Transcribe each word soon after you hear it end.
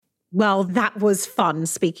Well, that was fun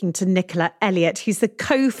speaking to Nicola Elliott, who's the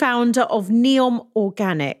co-founder of Neom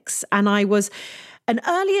Organics. And I was an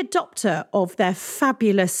early adopter of their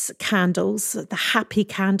fabulous candles, the Happy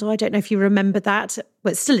Candle. I don't know if you remember that,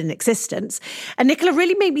 but it's still in existence. And Nicola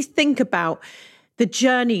really made me think about the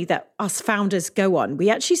journey that us founders go on. We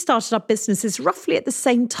actually started our businesses roughly at the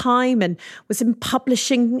same time and was in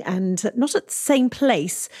publishing and not at the same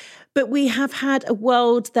place. But we have had a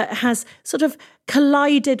world that has sort of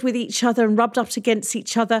collided with each other and rubbed up against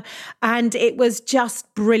each other. And it was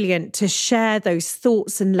just brilliant to share those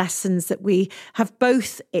thoughts and lessons that we have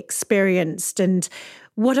both experienced. And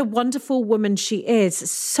what a wonderful woman she is.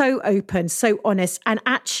 So open, so honest, and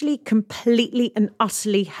actually completely and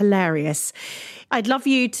utterly hilarious. I'd love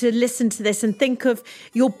you to listen to this and think of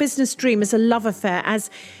your business dream as a love affair as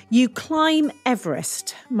you climb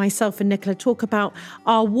Everest. Myself and Nicola talk about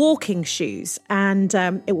our walking shoes, and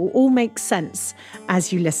it will all make sense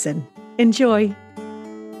as you listen. Enjoy.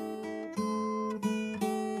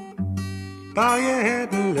 Bow your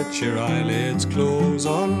head and let your eyelids close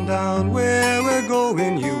on down. Where we're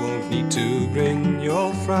going, you won't need to bring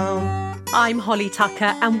your frown. I'm Holly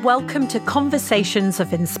Tucker, and welcome to Conversations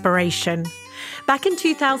of Inspiration. Back in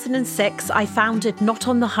 2006, I founded Not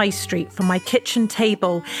on the High Street from my kitchen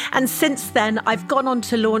table, and since then, I've gone on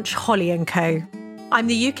to launch Holly & Co. I'm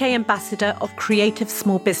the UK ambassador of creative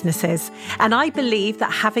small businesses, and I believe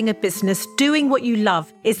that having a business doing what you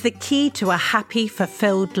love is the key to a happy,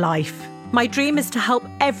 fulfilled life. My dream is to help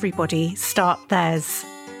everybody start theirs.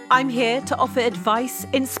 I'm here to offer advice,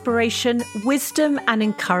 inspiration, wisdom, and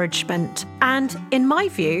encouragement. And in my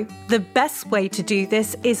view, the best way to do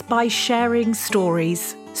this is by sharing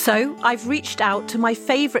stories. So I've reached out to my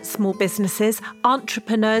favourite small businesses,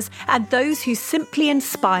 entrepreneurs, and those who simply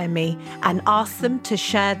inspire me and asked them to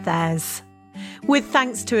share theirs. With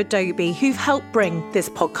thanks to Adobe, who've helped bring this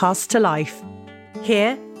podcast to life.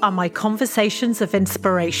 Here are my conversations of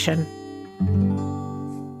inspiration.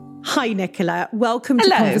 Hi, Nicola. Welcome to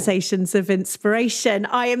Conversations of Inspiration.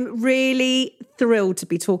 I am really thrilled to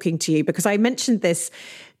be talking to you because I mentioned this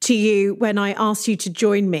to you when I asked you to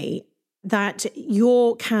join me, that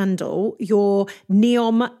your candle, your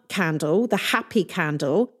Neom candle, the Happy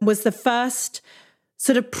Candle, was the first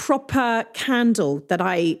sort of proper candle that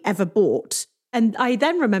I ever bought. And I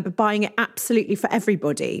then remember buying it absolutely for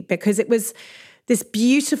everybody because it was this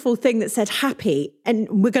beautiful thing that said happy. And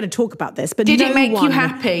we're going to talk about this, but did it make you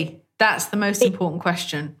happy? That's the most important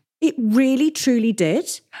question. It really, truly did.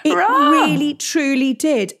 It really, truly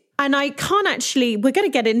did. And I can't actually, we're going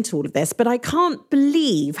to get into all of this, but I can't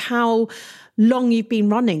believe how long you've been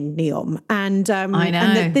running Neom. And, I know.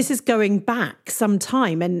 And that this is going back some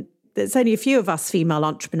time. And there's only a few of us female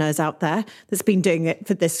entrepreneurs out there that's been doing it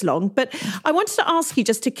for this long. But I wanted to ask you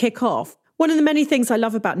just to kick off. One of the many things I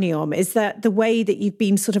love about Neom is that the way that you've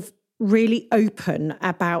been sort of really open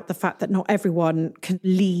about the fact that not everyone can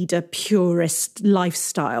lead a purist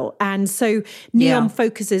lifestyle. And so Neom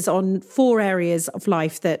focuses on 4 areas of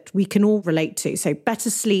life that we can all relate to. So better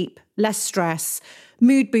sleep, less stress,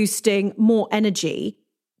 mood boosting, more energy.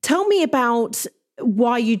 Tell me about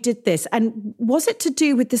why you did this. And was it to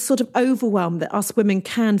do with this sort of overwhelm that us women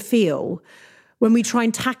can feel when we try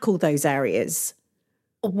and tackle those areas?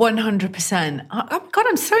 100%. Oh God,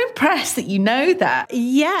 I'm so impressed that you know that.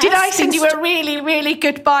 Yes. Did I send you a really, really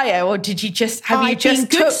good bio, or did you just I've been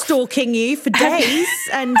good stalking you for days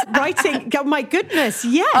and writing? Oh my goodness,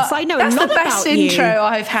 yes, I know a lot about you. That's the best intro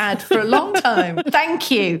I've had for a long time.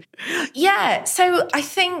 Thank you. Yeah, so I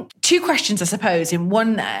think 2 questions, I suppose, in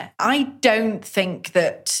one there. I don't think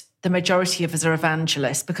that the majority of us are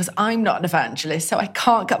evangelists because I'm not an evangelist, so I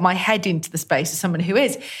can't get my head into the space of someone who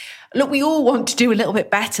is. Look, we all want to do a little bit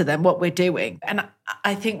better than what we're doing. And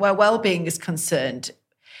I think where well-being is concerned,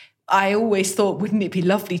 I always thought, wouldn't it be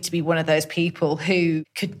lovely to be one of those people who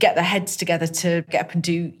could get their heads together to get up and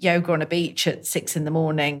do yoga on a beach at 6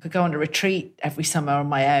 a.m, could go on a retreat every summer on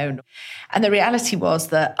my own. And the reality was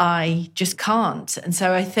that I just can't. And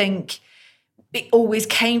so I think it always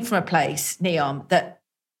came from a place, Neom, that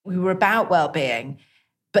we were about well-being,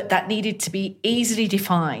 but that needed to be easily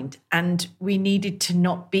defined and we needed to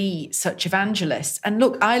not be such evangelists. And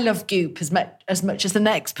look, I love Goop as much as the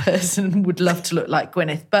next person would love to look like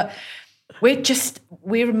Gwyneth, but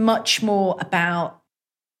we're much more about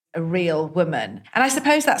a real woman. And I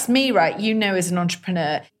suppose that's me, right? You know, as an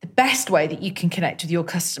entrepreneur, the best way that you can connect with your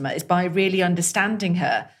customer is by really understanding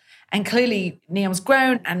her. And clearly Neom's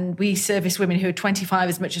grown and we service women who are 25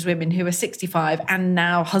 as much as women who are 65 and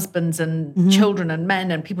now husbands and children and men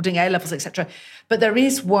and people doing A-levels, etc. But there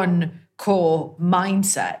is one core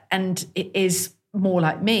mindset and it is more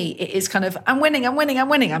like me, it is kind of, I'm winning,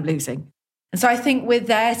 I'm losing. And so I think we're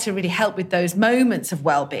there to really help with those moments of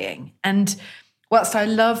well-being. And whilst I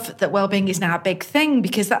love that well-being is now a big thing,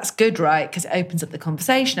 because that's good, right? Because it opens up the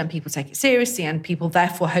conversation and people take it seriously and people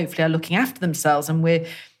therefore hopefully are looking after themselves and we're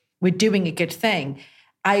doing a good thing.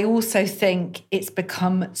 I also think it's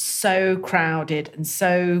become so crowded and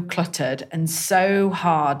so cluttered and so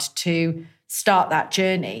hard to start that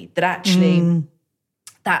journey that actually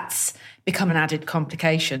that's become an added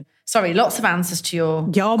complication. Sorry, lots of answers to your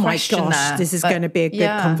question my gosh, there, this is going to be a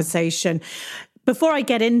good conversation. Before I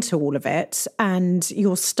get into all of it and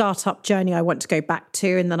your startup journey, I want to go back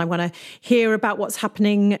to, and then I want to hear about what's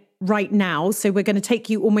happening right now. So we're going to take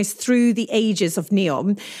you almost through the ages of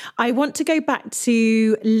Neom. I want to go back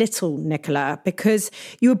to little Nicola, because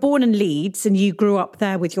you were born in Leeds and you grew up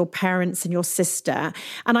there with your parents and your sister.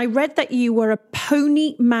 And I read that you were a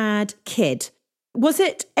pony mad kid. Was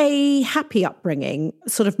it a happy upbringing,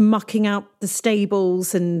 sort of mucking out the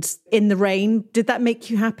stables and in the rain? Did that make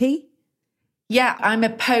you happy? Yeah, I'm a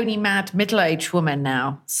pony mad middle-aged woman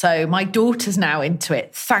now. So my daughter's now into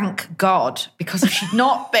it, thank God, because if she'd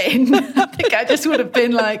not been, I think I just would have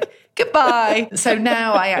been like, goodbye. So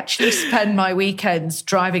now I actually spend my weekends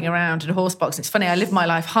driving around in a horse box. It's funny, I live my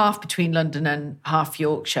life half between London and half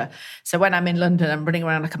Yorkshire. So when I'm in London, I'm running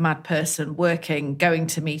around like a mad person, working, going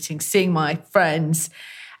to meetings, seeing my friends,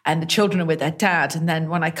 and the children are with their dad. And then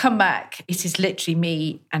when I come back, it is literally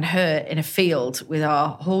me and her in a field with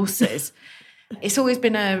our horses. It's always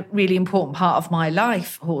been a really important part of my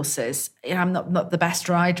life, horses. You know, I'm not the best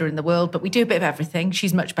rider in the world, but we do a bit of everything.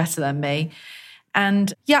 She's much better than me.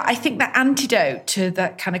 And yeah, I think that antidote to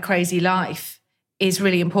that kind of crazy life is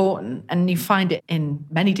really important. And you find it in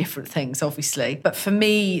many different things, obviously. But for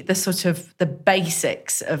me, the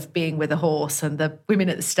basics of being with a horse and the women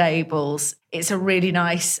at the stables, it's a really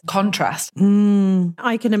nice contrast.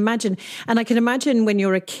 I can imagine. And I can imagine when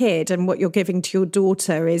you're a kid and what you're giving to your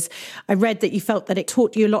daughter is, I read that you felt that it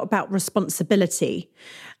taught you a lot about responsibility.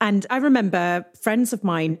 And I remember friends of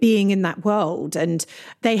mine being in that world and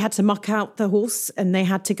they had to muck out the horse and they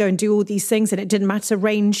had to go and do all these things and it didn't matter,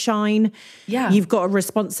 rain, shine. Yeah. You've got a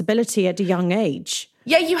responsibility at a young age.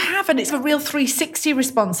 Yeah, you have. And it's a real 360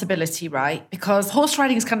 responsibility, right? Because horse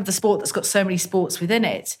riding is kind of the sport that's got so many sports within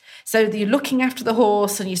it. So you're looking after the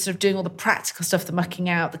horse and you're sort of doing all the practical stuff, the mucking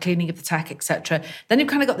out, the cleaning of the tack, etc. Then you've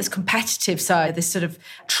kind of got this competitive side, this sort of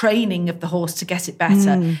training of the horse to get it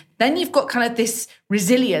better. Then you've got kind of this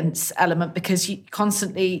resilience element because you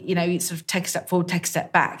constantly, you sort of take a step forward, take a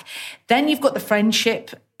step back. Then you've got the friendship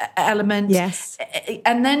element. Yes.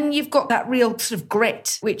 And then you've got that real sort of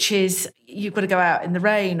grit, which is you've got to go out in the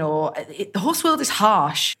rain the horse world is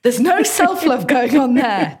harsh. There's no self-love going on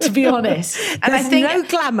there, to be honest. And there's no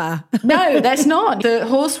glamour. No, there's not. The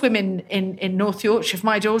horsewomen in North Yorkshire, if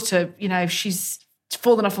my daughter, she's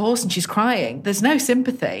fallen off a horse and she's crying, there's no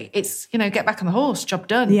sympathy. It's, get back on the horse, job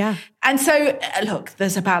done. Yeah. And so, look,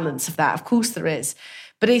 there's a balance of that. Of course there is.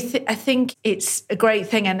 But I think it's a great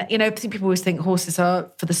thing. And, I think people always think horses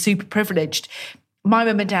are for the super privileged. My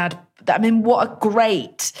mum and dad, what a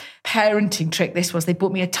great parenting trick this was. They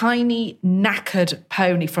bought me a tiny knackered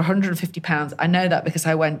pony for £150. I know that because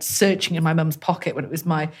I went searching in my mum's pocket when it was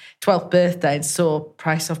my 12th birthday and saw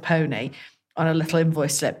price of pony on a little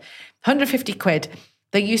invoice slip. 150 quid.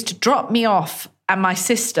 They used to drop me off and my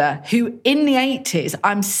sister, who in the 80s,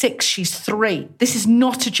 I'm 6, she's 3. This is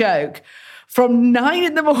not a joke. From 9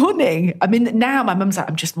 in the morning. I mean, now my mum's like,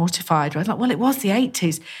 I'm just mortified. I was like, well, it was the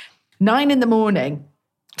 80s. 9 in the morning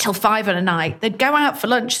till 5 at night. They'd go out for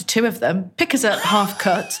lunch, the two of them, pick us up half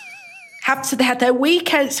cut. They had their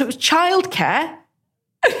weekends. So it was childcare.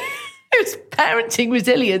 It was parenting,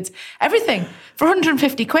 resilience, everything for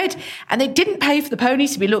 150 quid. And they didn't pay for the pony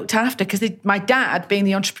to be looked after because my dad, being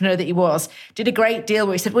the entrepreneur that he was, did a great deal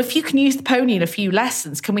where he said, well, if you can use the pony in a few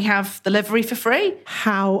lessons, can we have the livery for free?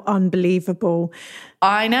 How unbelievable.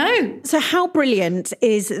 I know. So how brilliant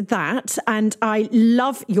is that? And I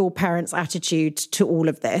love your parents' attitude to all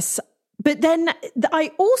of this. But then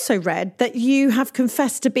I also read that you have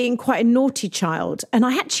confessed to being quite a naughty child. And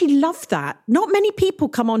I actually love that. Not many people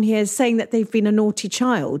come on here saying that they've been a naughty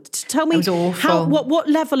child. Tell me, what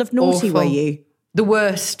level of naughty were you? The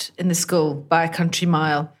worst in the school by a country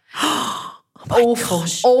mile.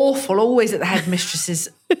 Awful, always at the headmistress's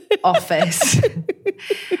office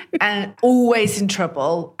and always in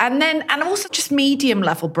trouble. And also just medium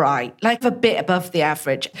level bright, like a bit above the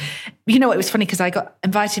average. It was funny because I got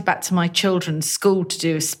invited back to my children's school to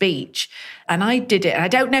do a speech and I did it. And I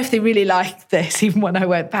don't know if they really liked this even when I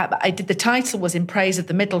went back, but the title was In Praise of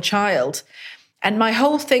the Middle Child. And my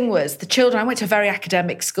whole thing was the children, I went to a very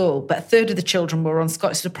academic school, but a third of the children were on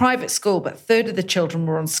scholarships. It was a private school, but a third of the children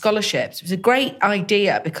were on scholarships. It was a great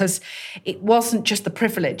idea because it wasn't just the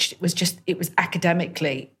privileged, it was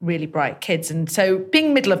academically really bright kids. And so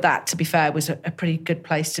being middle of that, to be fair, was a pretty good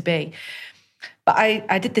place to be. But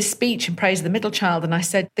I did this speech in praise of the middle child, and I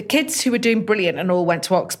said, the kids who were doing brilliant and all went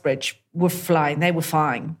to Oxbridge were flying, they were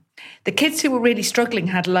fine. The kids who were really struggling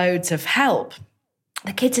had loads of help.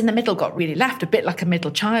 The kids in the middle got really left, a bit like a middle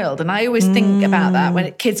child. And I always think about that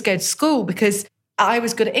when kids go to school, because I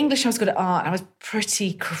was good at English, I was good at art, and I was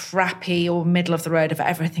pretty crappy or middle of the road of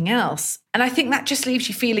everything else. And I think that just leaves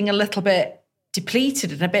you feeling a little bit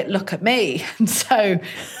depleted and a bit, look at me. And so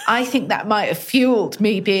I think that might have fueled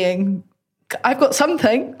me being, I've got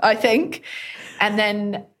something, I think.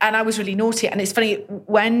 And I was really naughty. And it's funny,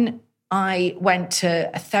 when I went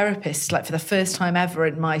to a therapist, like for the first time ever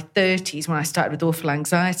in my 30s, when I started with awful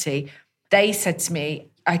anxiety, they said to me,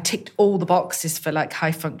 I ticked all the boxes for like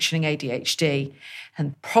high functioning ADHD.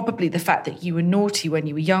 And probably the fact that you were naughty when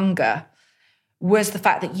you were younger was the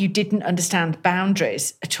fact that you didn't understand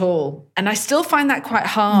boundaries at all. And I still find that quite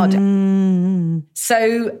hard.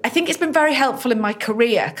 So I think it's been very helpful in my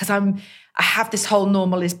career because I have this whole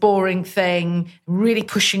normal is boring thing, really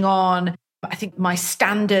pushing on. I think my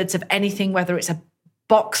standards of anything, whether it's a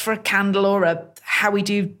box for a candle or how we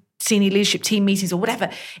do senior leadership team meetings or whatever,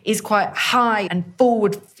 is quite high and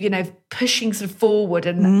forward, pushing sort of forward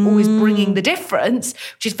and always bringing the difference,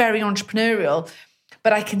 which is very entrepreneurial.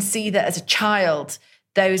 But I can see that as a child,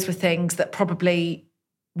 those were things that probably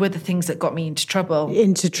were the things that got me into trouble.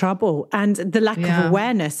 And the lack of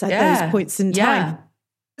awareness at those points in time.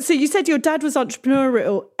 So you said your dad was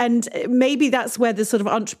entrepreneurial, and maybe that's where the sort of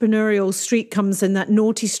entrepreneurial streak comes in, that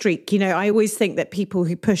naughty streak. I always think that people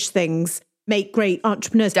who push things make great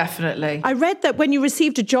entrepreneurs. Definitely. I read that when you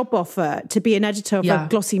received a job offer to be an editor of a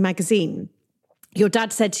glossy magazine, your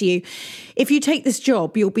dad said to you, if you take this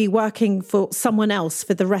job, you'll be working for someone else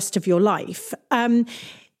for the rest of your life.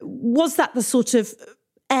 Was that the sort of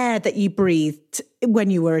air that you breathed when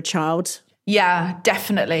you were a child? Yeah,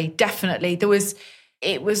 definitely.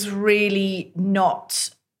 It was really not,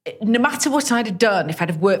 no matter what I'd have done, if I'd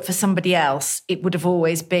have worked for somebody else, it would have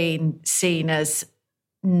always been seen as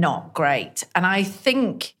not great. And I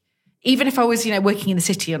think even if I was, working in the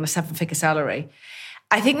city on a 7-figure salary,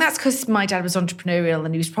 I think that's because my dad was entrepreneurial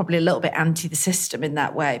and he was probably a little bit anti the system in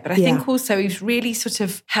that way. But I think also he was really sort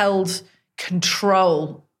of held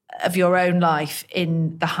control of your own life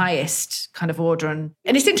in the highest kind of order. And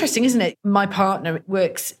it's interesting, isn't it? My partner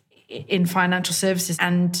works in financial services,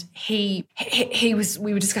 and we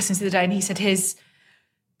were discussing this the other day, and he said his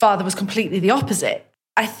father was completely the opposite.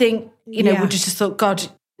 I think, we just thought, God,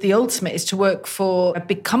 the ultimate is to work for a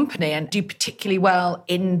big company and do particularly well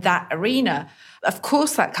in that arena. Of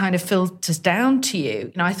course, that kind of filters down to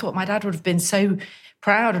you. I thought my dad would have been so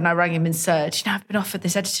proud when I rang him and said, I've been offered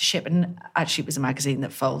this editorship. And actually it was a magazine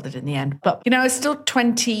that folded in the end. But, I was still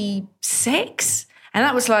 26, and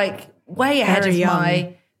that was like way ahead of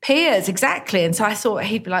my peers, exactly. And so I thought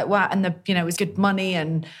he'd be like, wow. And it was good money,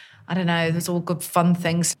 and I don't know, there's all good fun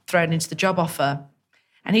things thrown into the job offer.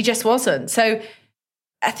 And he just wasn't. So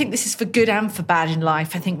I think this is for good and for bad in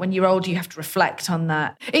life. I think when you're older, you have to reflect on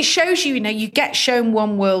that. It shows you, you get shown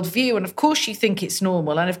one worldview, and of course you think it's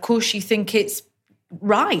normal, and of course you think it's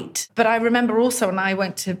right. But I remember also when I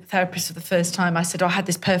went to therapist for the first time, I said, I had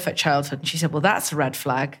this perfect childhood. And she said, well, that's a red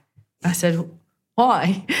flag. I said,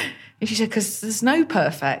 why? And she said, because there's no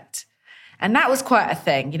perfect. And that was quite a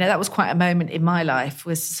thing. That was quite a moment in my life,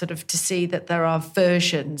 was sort of to see that there are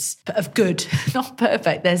versions of good, not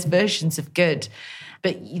perfect. There's versions of good,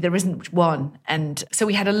 but there isn't one. And so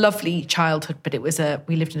we had a lovely childhood, but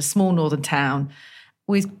we lived in a small northern town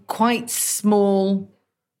with quite small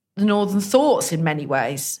northern thoughts in many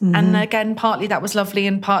ways. Mm-hmm. And again, partly that was lovely,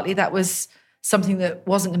 and partly that was something that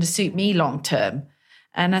wasn't going to suit me long term.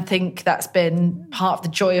 And I think that's been part of the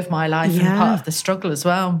joy of my life and part of the struggle as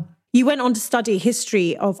well. You went on to study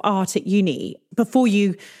history of art at uni before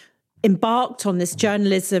you embarked on this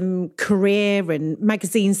journalism career in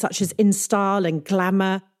magazines such as InStyle and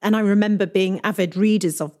Glamour. And I remember being avid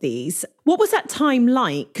readers of these. What was that time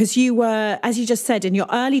like? Because you were, as you just said, in your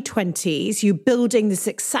early 20s, you building the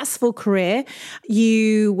successful career.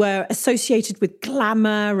 You were associated with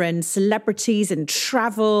glamour and celebrities and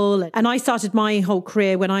travel. And I started my whole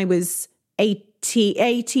career when I was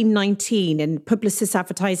 18, 19 in Publicis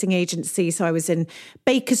advertising agency. So I was in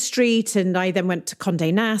Baker Street, and I then went to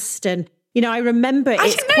Condé Nast. And You know, I remember I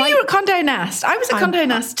didn't know you were at Condé Nast. I was at Condé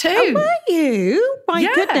Nast too. Oh, were you? My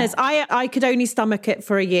Yeah. goodness. I could only stomach it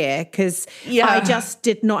for a year because I just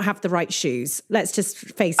did not have the right shoes. Let's just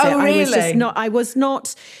face it. Oh, really?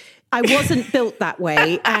 I wasn't built that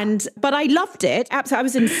way. But I loved it. Absolutely. I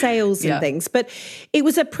was in sales and things. But it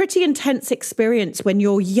was a pretty intense experience when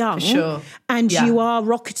you're young and you are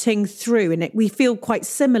rocketing through. And we feel quite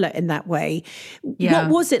similar in that way. Yeah.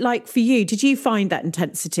 What was it like for you? Did you find that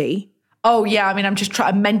intensity? Oh, yeah. I mean,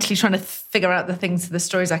 I'm mentally trying to figure out the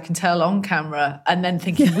stories I can tell on camera and then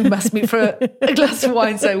thinking we must meet for a glass of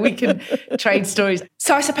wine so we can trade stories.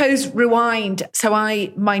 So I suppose rewind. So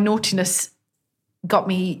my naughtiness got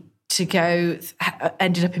me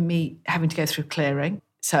ended up in me having to go through clearing.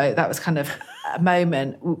 So that was kind of a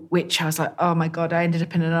moment which I was like, oh my God, I ended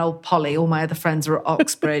up in an old poly. All my other friends were at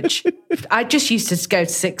Oxbridge. I just used to go to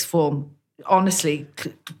sixth form, honestly,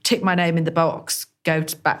 tick my name in the box, go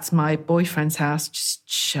back to my boyfriend's house, just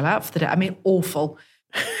chill out for the day. I mean, awful.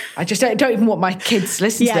 I just don't even want my kids to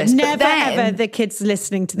listen to this. Never, ever the kids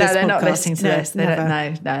listening to this podcast. No, they're not listening to this. They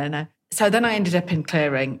never. don't. No. So then I ended up in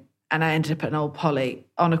clearing and I ended up at an old poly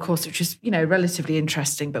on a course which was, relatively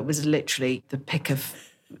interesting, but was literally the pick of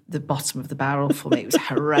the bottom of the barrel for me. It was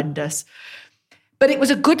horrendous. But it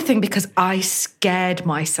was a good thing because I scared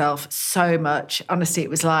myself so much. Honestly, it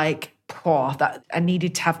was like, that I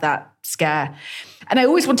needed to have that scare. And I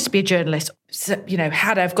always wanted to be a journalist. So,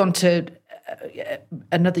 had I gone to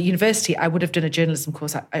another university, I would have done a journalism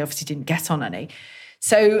course. I obviously didn't get on any.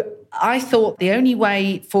 So I thought the only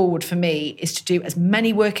way forward for me is to do as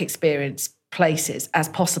many work experience places as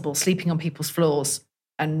possible, sleeping on people's floors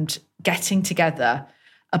and getting together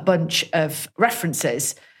a bunch of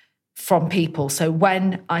references from people. So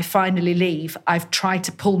when I finally leave, I've tried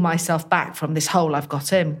to pull myself back from this hole I've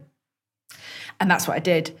got in. And that's what I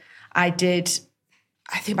did. I think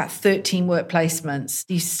about 13 work placements.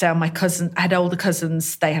 I used to stay on my cousin. I had older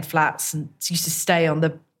cousins. They had flats and used to stay on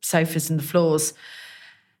the sofas and the floors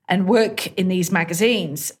and work in these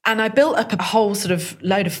magazines. And I built up a whole sort of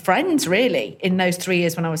load of friends, really, in those 3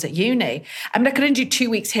 years when I was at uni. I mean, I could only do 2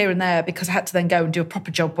 weeks here and there because I had to then go and do a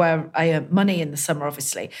proper job where I earned money in the summer,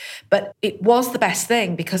 obviously. But it was the best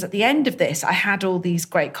thing because at the end of this, I had all these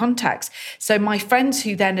great contacts. So my friends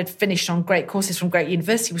who then had finished on great courses from great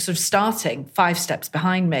university were sort of starting 5 steps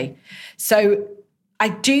behind me. So I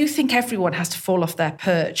do think everyone has to fall off their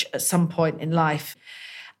perch at some point in life.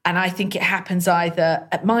 And I think it happens either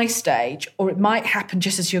at my stage or it might happen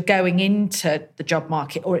just as you're going into the job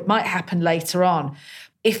market or it might happen later on.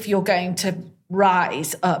 If you're going to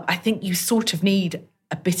rise up, I think you sort of need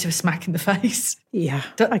a bit of a smack in the face. Yeah,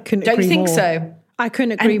 I couldn't agree more. Don't you think so? I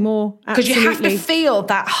couldn't agree more. Because you have to feel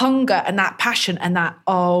that hunger and that passion and that,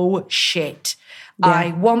 oh, shit,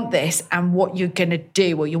 I want this and what you're going to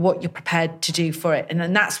do or what you're prepared to do for it. And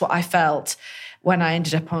then that's what I felt when I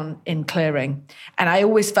ended up in clearing. And I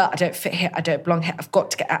always felt I don't fit here, I don't belong here, I've got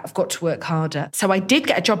to get out, I've got to work harder. So I did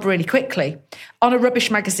get a job really quickly on a rubbish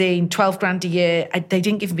magazine, 12 grand a year. They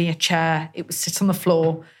didn't give me a chair. It was sit on the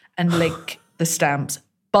floor and lick the stamps.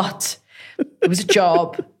 But it was a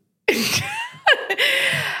job.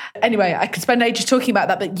 Anyway, I could spend ages talking about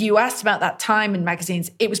that, but you asked about that time in magazines.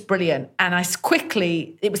 It was brilliant. And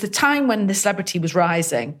it was the time when the celebrity was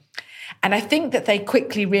rising. And I think that they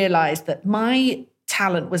quickly realised that my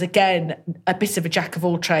talent was, again, a bit of a jack of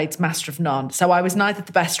all trades, master of none. So I was neither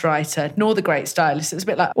the best writer nor the great stylist. It was a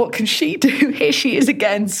bit like, what can she do? Here she is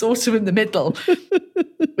again, sort of in the middle,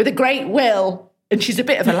 with a great will. And she's a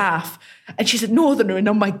bit of a laugh. And she's a northerner, and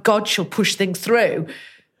oh my God, she'll push things through.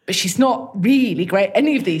 But she's not really great at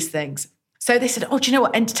any of these things. So they said, oh, do you know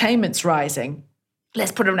what? Entertainment's rising.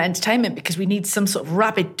 Let's put her on entertainment because we need some sort of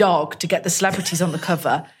rabid dog to get the celebrities on the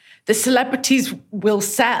cover. The celebrities will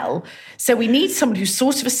sell. So we need someone who's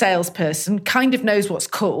sort of a salesperson, kind of knows what's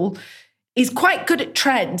cool, is quite good at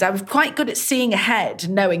trends. I was quite good at seeing ahead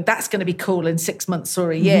and knowing that's going to be cool in 6 months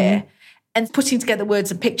or a year and putting together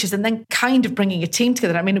words and pictures and then kind of bringing a team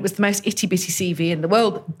together. I mean, it was the most itty-bitty CV in the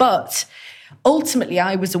world. But ultimately,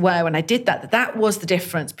 I was aware when I did that was the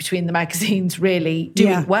difference between the magazines really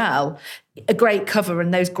doing well, a great cover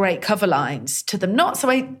and those great cover lines to them not.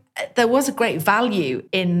 So there was a great value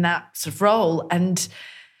in that sort of role. And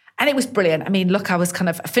it was brilliant. I mean, look, I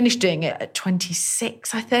finished doing it at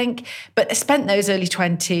 26, I think, but I spent those early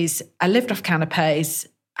 20s. I lived off canapes.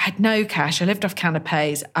 I had no cash. I lived off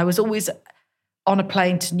canapes. I was always on a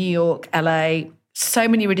plane to New York, LA, so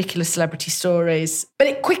many ridiculous celebrity stories. But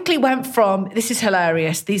it quickly went from, this is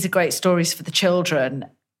hilarious, these are great stories for the children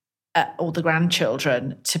or the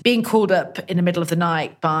grandchildren, to being called up in the middle of the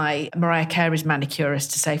night by Mariah Carey's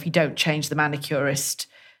manicurist to say, if you don't change the manicurist,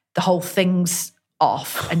 the whole thing's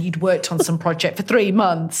off and you'd worked on some project for 3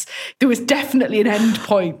 months, there was definitely an end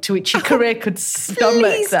point to which your career could stomach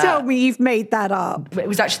Please that. tell me you've made that up. It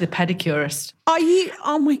was actually the pedicurist. Are you?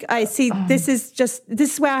 Oh my God. I see. This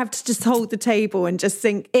is where I have to just hold the table and just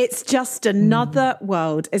think it's just another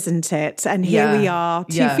world, isn't it? And here we are,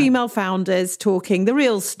 two female founders talking the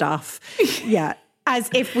real stuff. Yeah. As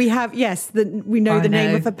if we have, we know the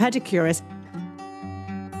name of a pedicurist.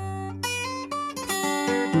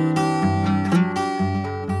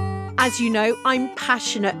 As you know, I'm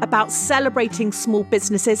passionate about celebrating small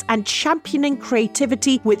businesses and championing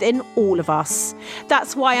creativity within all of us.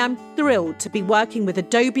 That's why I'm thrilled to be working with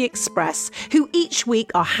Adobe Express, who each week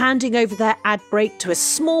are handing over their ad break to a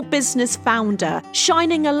small business founder,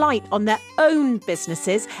 shining a light on their own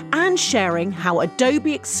businesses and sharing how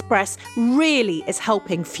Adobe Express really is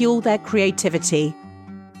helping fuel their creativity.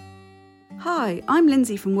 Hi, I'm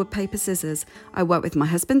Lindsay from Wood Paper Scissors. I work with my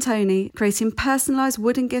husband Tony, creating personalised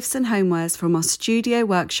wooden gifts and homewares from our studio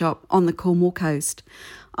workshop on the Cornwall coast.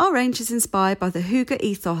 Our range is inspired by the Hygge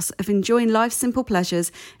ethos of enjoying life's simple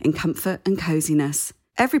pleasures in comfort and coziness.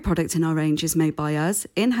 Every product in our range is made by us,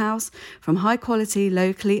 in-house, from high-quality,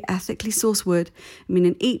 locally, ethically sourced wood,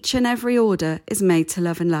 meaning each and every order is made to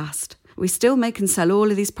love and last. We still make and sell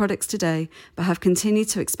all of these products today, but have continued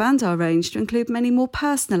to expand our range to include many more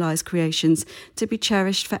personalised creations to be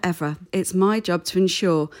cherished forever. It's my job to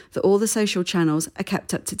ensure that all the social channels are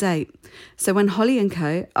kept up to date. So when Holly &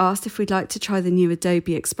 Co. asked if we'd like to try the new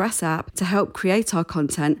Adobe Express app to help create our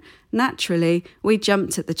content, naturally, we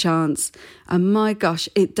jumped at the chance. And my gosh,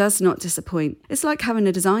 it does not disappoint. It's like having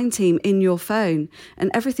a design team in your phone,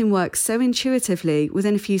 and everything works so intuitively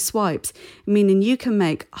within a few swipes, meaning you can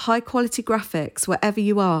make high-quality graphics wherever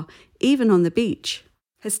you are, even on the beach.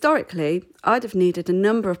 Historically, I'd have needed a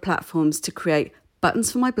number of platforms to create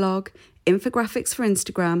buttons for my blog, infographics for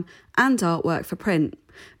Instagram, and artwork for print.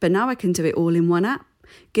 But now I can do it all in one app,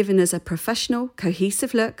 giving us a professional,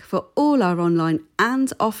 cohesive look for all our online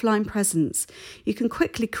and offline presence. You can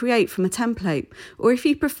quickly create from a template, or if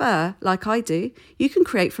you prefer, like I do, you can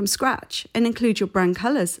create from scratch and include your brand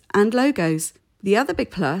colours and logos. The other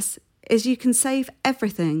big plus is you can save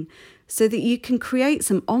everything so that you can create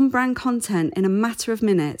some on-brand content in a matter of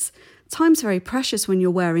minutes. Time's very precious when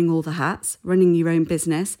you're wearing all the hats, running your own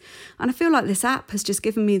business, and I feel like this app has just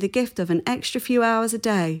given me the gift of an extra few hours a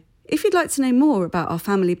day. If you'd like to know more about our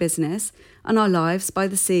family business and our lives by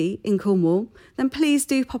the sea in Cornwall, then please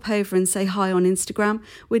do pop over and say hi on Instagram.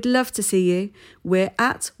 We'd love to see you. We're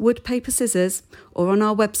at Wood Paper Scissors or on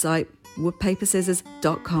our website,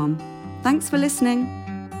 woodpaperscissors.com. Thanks for listening.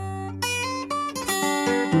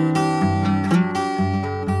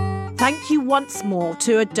 Thank you once more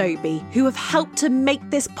to Adobe, who have helped to make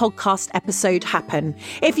this podcast episode happen.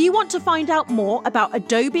 If you want to find out more about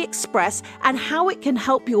Adobe Express and how it can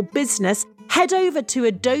help your business, head over to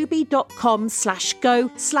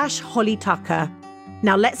adobe.com/go/Holly Tucker.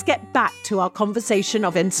 Now let's get back to our conversation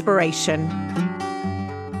of inspiration.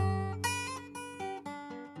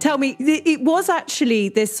 Tell me, it was actually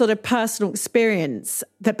this sort of personal experience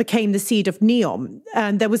that became the seed of Neom.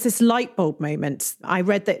 And there was this light bulb moment. I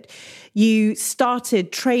read that you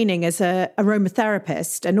started training as an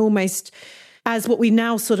aromatherapist and almost as what we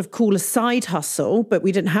now sort of call a side hustle, but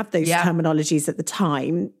we didn't have those terminologies at the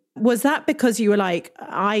time. Was that because you were like,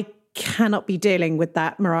 I cannot be dealing with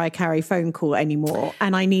that Mariah Carey phone call anymore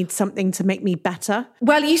and I need something to make me better?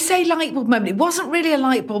 Well, you say light bulb moment. It wasn't really a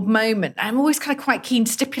light bulb moment. I'm always kind of quite keen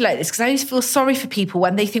to stipulate this because I always feel sorry for people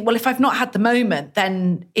when they think, well, if I've not had the moment,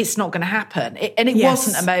 then it's not going to happen. It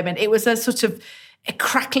wasn't a moment. It was a sort of a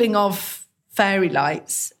crackling of fairy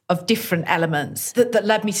lights of different elements that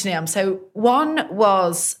led me to Neom. So one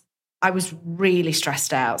was I was really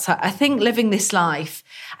stressed out. So I think living this life,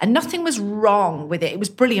 and nothing was wrong with it. It was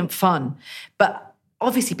brilliant fun. But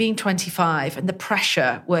obviously being 25 and the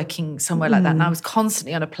pressure working somewhere like that, and I was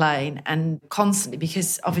constantly on a plane and constantly,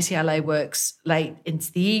 because obviously LA works late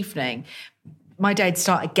into the evening, my day'd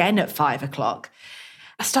start again at 5 o'clock.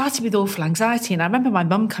 I started with awful anxiety, and I remember my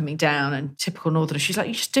mum coming down, and typical Northerner, she's like,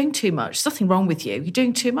 you're just doing too much. There's nothing wrong with you. You're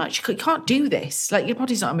doing too much. You can't do this. Like, your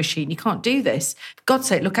body's not a machine. You can't do this. For God's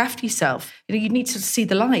sake, look after yourself. You know, you need to see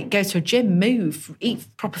the light, go to a gym, move, eat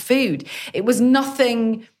proper food. It was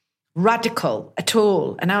nothing radical at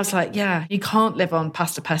all. And I was like, yeah, you can't live on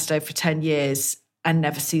pasta pesto for 10 years and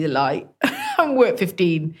never see the light and work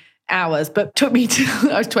 15 hours. But it took me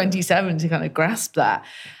till I was 27 to kind of grasp that.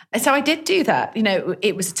 And so I did do that. You know,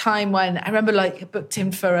 it was a time when I remember like I booked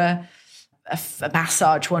in for a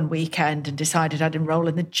massage one weekend and decided I'd enroll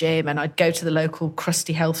in the gym and I'd go to the local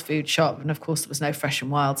crusty health food shop. And of course, there was no Fresh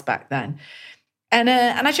and Wilds back then. And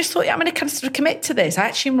I just thought, I'm going to kind of sort of commit to this. I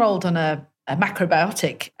actually enrolled on a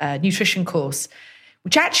macrobiotic nutrition course,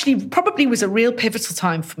 which actually probably was a real pivotal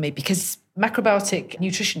time for me, because macrobiotic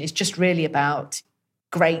nutrition is just really about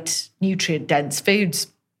great nutrient-dense foods.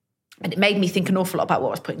 And it made me think an awful lot about what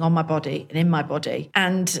I was putting on my body and in my body.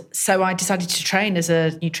 And so I decided to train as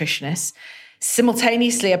a nutritionist.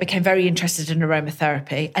 Simultaneously, I became very interested in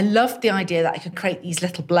aromatherapy. I loved the idea that I could create these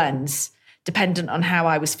little blends dependent on how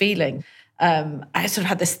I was feeling. I sort of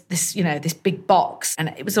had this big box, and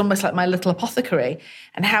it was almost like my little apothecary.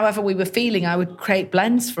 And however we were feeling, I would create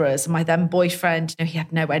blends for us. And my then boyfriend, he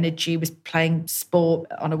had no energy, was playing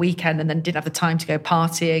sport on a weekend and then didn't have the time to go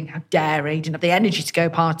partying. How dare he? Didn't have the energy to go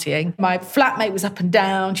partying. My flatmate was up and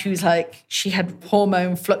down. She had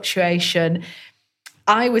hormone fluctuation.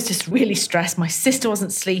 I was just really stressed. My sister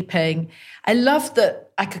wasn't sleeping. I loved that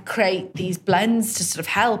I could create these blends to sort of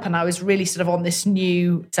help. And I was really sort of on this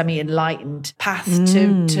new semi-enlightened path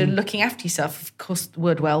to looking after yourself. Of course, the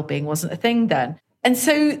word well-being wasn't a thing then. And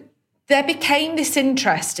so there became this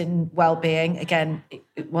interest in well-being. Again,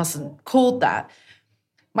 it wasn't called that.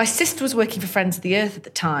 My sister was working for Friends of the Earth at the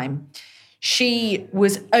time. She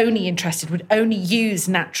was only interested, would only use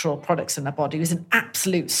natural products in her body. Was an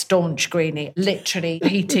absolute staunch greenie. Literally,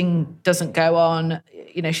 heating doesn't go on.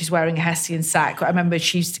 She's wearing a Hessian sack. I remember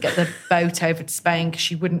she used to get the boat over to Spain because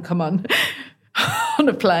she wouldn't come on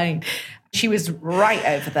a plane. She was right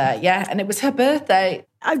over there, yeah. And it was her birthday.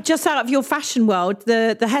 Just out of your fashion world,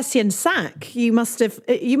 the Hessian sack. You must have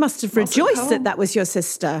rejoiced that was your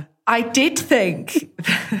sister. I did think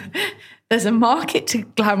there's a market to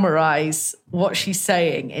glamorize what she's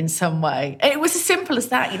saying in some way. It was as simple as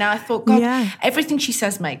that. I thought, God, everything she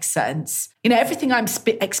says makes sense. Everything I'm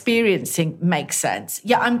experiencing makes sense.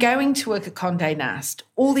 Yeah, I'm going to work at Condé Nast.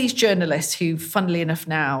 All these journalists who, funnily enough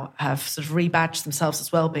now, have sort of rebadged themselves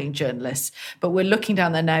as well-being journalists, but we're looking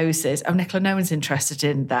down their noses. Oh, Nicola, no one's interested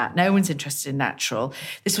in that. No one's interested in natural.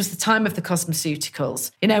 This was the time of the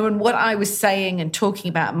cosmeceuticals. And what I was saying and talking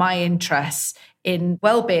about my interests in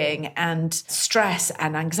well-being and stress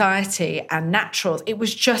and anxiety and naturals, it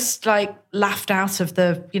was just like laughed out of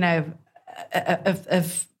the,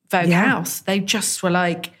 of Vogue House. They just were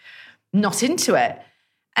like not into it.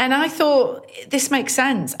 And I thought, this makes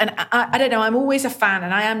sense. And I don't know, I'm always a fan,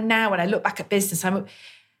 and I am now when I look back at business, I'm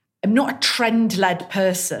not a trend-led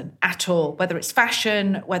person at all, whether it's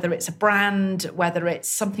fashion, whether it's a brand, whether it's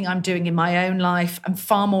something I'm doing in my own life. I'm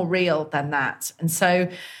far more real than that. And so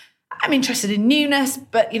I'm interested in newness,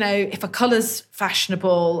 but, if a colour's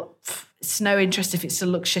fashionable, it's no interest if it still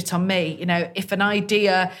looks shit on me. If an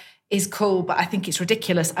idea is cool, but I think it's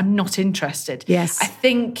ridiculous, I'm not interested. Yes. I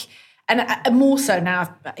think, and more so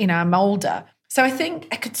now, I'm older. So I think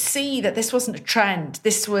I could see that this wasn't a trend.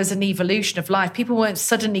 This was an evolution of life. People weren't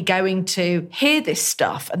suddenly going to hear this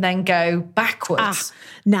stuff and then go backwards.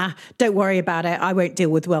 Nah, don't worry about it. I won't deal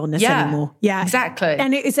with wellness anymore. Yeah, exactly.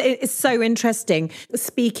 And it's so interesting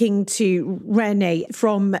speaking to Renee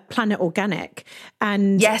from Planet Organic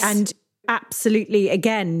and absolutely,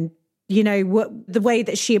 again, the way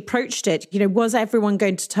that she approached it, was everyone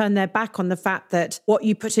going to turn their back on the fact that what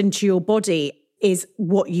you put into your body is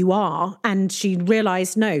what you are? And she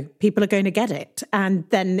realised, no, people are going to get it. And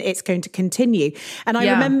then it's going to continue. And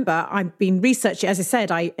I remember I've been researching, as I said,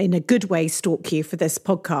 I, in a good way, stalk you for this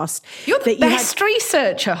podcast. You're the best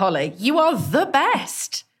researcher, Holly. You are the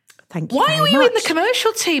best. Thank you. Why were you in the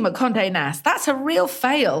commercial team at Condé Nast? That's a real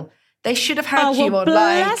fail. They should have had you on.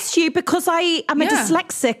 Bless you, because I am a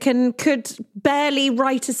dyslexic and could barely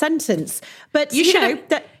write a sentence. But you should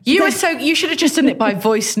have just done it by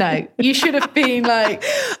voice note. You should have been like,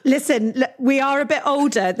 listen, we are a bit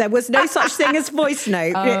older. There was no such thing as voice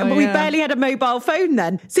note. We barely had a mobile phone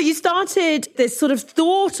then. So you started this sort of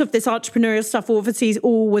thought of this entrepreneurial stuff, obviously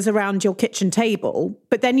all was around your kitchen table.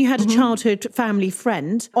 But then you had a childhood family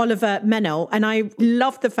friend, Oliver Menel. And I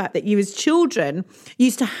love the fact that you as children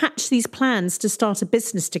used to hatch these plans to start a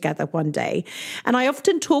business together one day. And I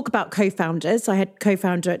often talk about co-founders. I had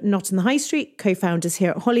co-founder at Not in the High Street, co-founders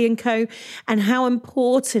here at Holly & Co, and how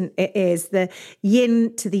important it is, the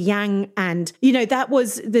yin to the yang. And, that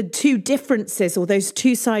was the two differences, or those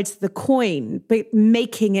two sides of the coin, but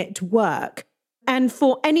making it work. And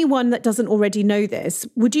for anyone that doesn't already know this,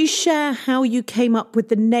 would you share how you came up with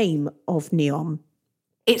the name of Neom?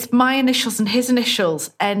 It's my initials and his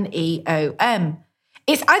initials, Neom.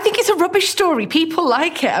 I think it's a rubbish story. People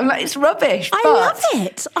like it. I'm like, it's rubbish. I love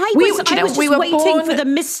it. I was just waiting for the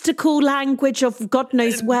mystical language of God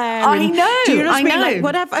knows where. I know. Do you know what I mean? know. Like,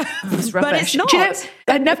 whatever. It's rubbish. But it's not. Do you know,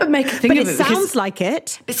 I never make a thing but of it. It sounds like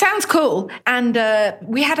it. It sounds cool. And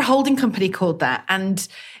we had a holding company called that. And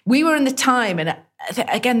we were in the time, and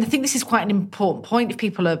again, I think this is quite an important point if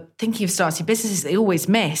people are thinking of starting businesses, they always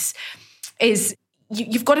miss, is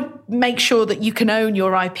you've got to make sure that you can own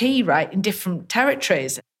your IP, right, in different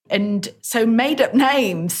territories. And so made up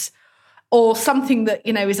names or something that,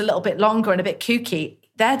 is a little bit longer and a bit kooky,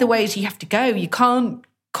 they're the ways you have to go. You can't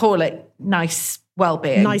call it nice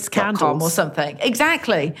wellbeing. Nice candles. Or something.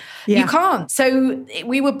 Exactly. Yeah. You can't. So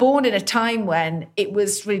we were born in a time when it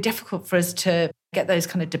was really difficult for us to get those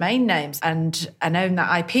kind of domain names and own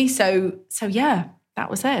that IP. So yeah, that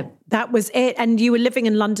was it. That was it. And you were living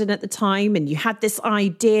in London at the time and you had this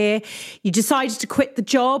idea. You decided to quit the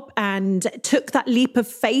job and took that leap of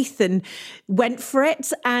faith and went for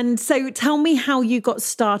it. And so tell me how you got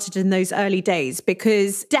started in those early days,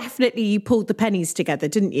 because definitely you pulled the pennies together,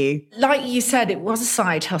 didn't you? Like you said, it was a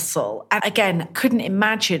side hustle. And again, couldn't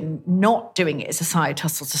imagine not doing it as a side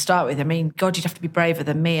hustle to start with. I mean, God, you'd have to be braver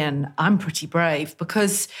than me. And I'm pretty brave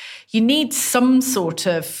because you need some sort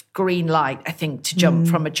of green light, I think, to jump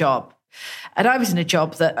from a job. And I was in a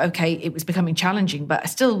job that, okay, it was becoming challenging, but I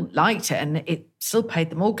still liked it and it still paid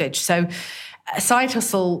the mortgage. So a side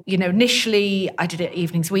hustle, initially I did it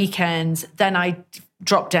evenings, weekends. Then I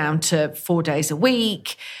dropped down to 4 days a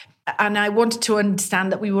week. And I wanted to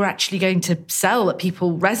understand that we were actually going to sell, that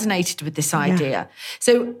people resonated with this idea. Yeah.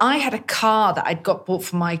 So I had a car that I'd got bought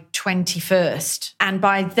for my 21st. And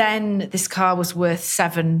by then, this car was worth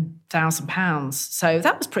 £7,000. So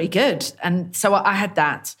that was pretty good. And so I had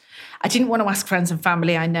that. I didn't want to ask friends and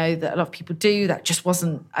family. I know that a lot of people do. That just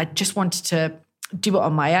wasn't, I just wanted to do it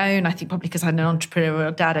on my own. I think probably because I had an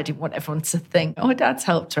entrepreneurial dad, I didn't want everyone to think, oh, Dad's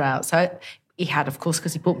helped her out. So he had, of course,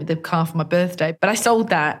 because he bought me the car for my birthday. But I sold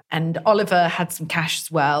that and Oliver had some cash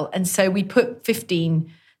as well. And so we put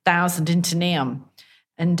 15,000 into Neom.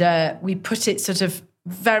 And we put it sort of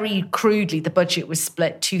very crudely, the budget was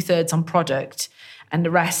split 2/3 on product and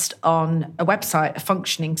the rest on a website, a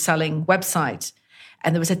functioning selling website.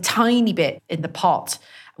 And there was a tiny bit in the pot.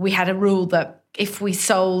 We had a rule that if we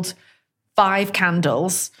sold 5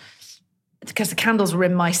 candles, because the candles were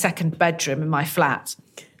in my second bedroom in my flat,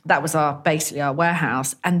 that was basically our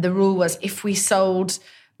warehouse. And the rule was if we sold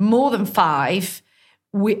more than 5,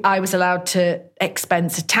 I was allowed to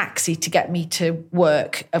expense a taxi to get me to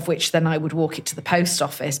work, of which then I would walk it to the post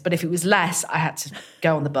office. But if it was less, I had to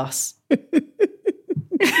go on the bus.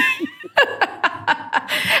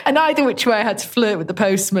 And either which way I had to flirt with the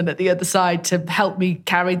postman at the other side to help me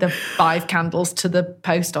carry the 5 candles to the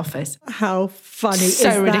post office. How funny is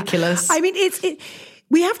that? So ridiculous. I mean,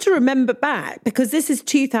 we have to remember back because this is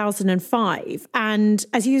 2005. And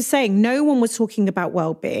as you were saying, no one was talking about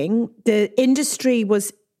well-being. The industry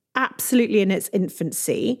was absolutely in its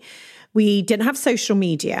infancy. We didn't have social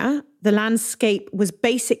media. The landscape was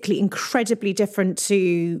basically incredibly different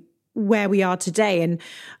to where we are today. And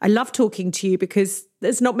I love talking to you because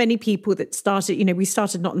there's not many people that started, we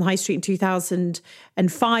started Not on the High Street in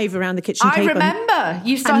 2005 around the kitchen table. I remember.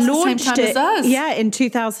 You started at the same time as us. Yeah, in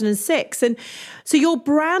 2006. And so your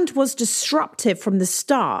brand was disruptive from the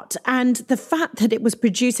start. And the fact that it was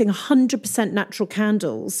producing 100% natural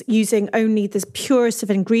candles using only the purest of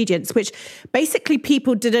ingredients, which basically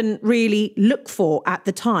people didn't really look for at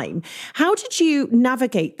the time. How did you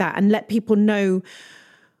navigate that and let people know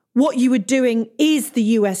what you were doing is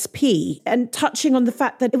the USP, and touching on the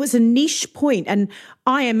fact that it was a niche point? And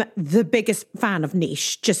I am the biggest fan of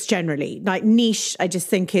niche, just generally. Like niche, I just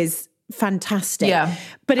think is fantastic. Yeah,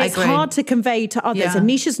 but it's hard to convey to others. Yeah. And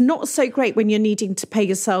niche is not so great when you're needing to pay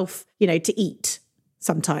yourself, to eat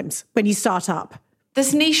sometimes when you start up.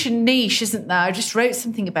 There's niche and niche, isn't there? I just wrote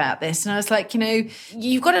something about this and I was like,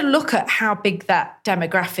 you've got to look at how big that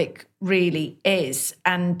demographic really is.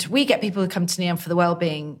 And we get people who come to Neom for the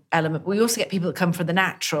well-being element, but we also get people that come for the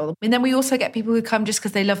natural. And then we also get people who come just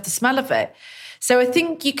because they love the smell of it. So I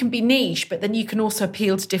think you can be niche, but then you can also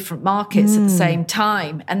appeal to different markets at the same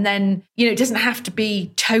time. And then, it doesn't have to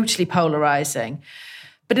be totally polarizing.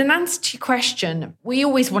 But in answer to your question, we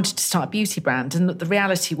always wanted to start a beauty brand. And the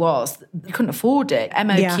reality was that we couldn't afford it.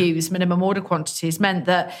 MOQs, minimum order quantities, meant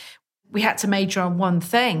that we had to major on one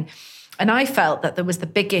thing. And I felt that there was the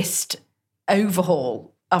biggest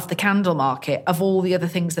overhaul of the candle market of all the other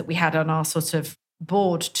things that we had on our sort of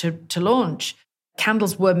board to launch.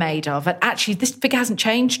 Candles were made of. And actually, this figure hasn't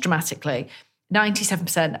changed dramatically.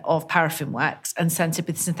 97% of paraffin wax and scented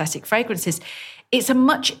with synthetic fragrances. It's a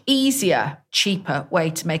much easier, cheaper way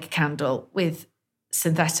to make a candle with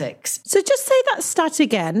synthetics. So just say that stat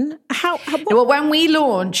again. Well, when we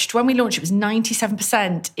launched, it was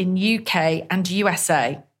 97% in UK and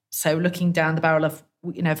USA. So looking down the barrel of,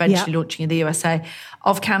 eventually launching in the USA,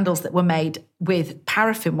 of candles that were made with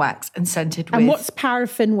paraffin wax and scented with... And what's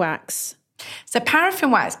paraffin wax? So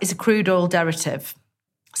paraffin wax is a crude oil derivative.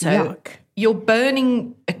 So Yuck. You're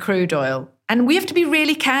burning a crude oil. And we have to be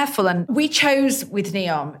really careful. And we chose with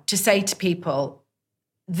Neom to say to people,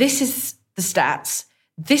 this is the stats.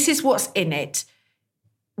 This is what's in it.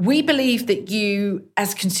 We believe that you,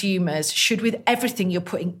 as consumers, should, with everything you're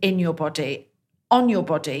putting in your body, on your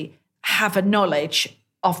body, have a knowledge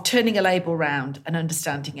of turning a label round and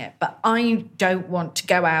understanding it. But I don't want to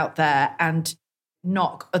go out there and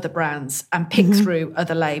knock other brands and pick through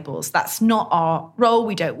other labels. That's not our role.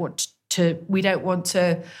 We don't want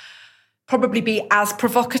to probably be as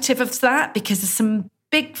provocative of that, because there's some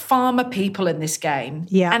big pharma people in this game.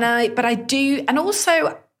 Yeah.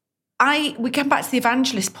 We come back to the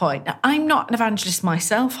evangelist point. Now, I'm not an evangelist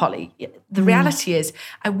myself, Holly. The reality is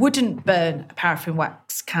I wouldn't burn a paraffin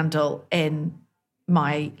wax candle in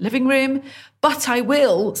my living room, but I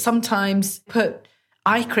will sometimes put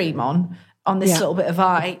eye cream on this little bit of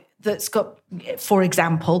eye that's got, for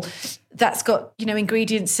example, that's got,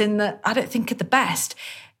 ingredients in that I don't think are the best.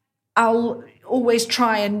 I'll always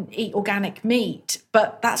try and eat organic meat,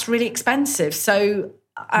 but that's really expensive. So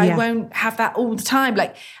I won't have that all the time.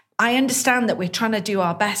 Like, I understand that we're trying to do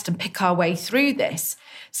our best and pick our way through this.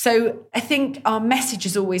 So I think our message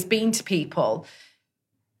has always been to people,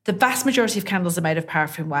 the vast majority of candles are made of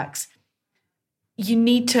paraffin wax. You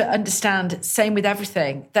need to understand, same with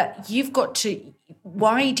everything, that you've got to,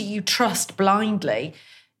 why do you trust blindly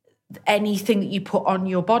anything that you put on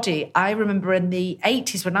your body? I remember in the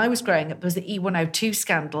 80s when I was growing up, there was the E102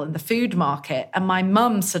 scandal in the food market, and my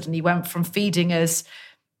mum suddenly went from feeding us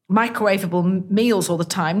microwavable meals all the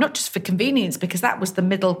time, not just for convenience, because that was the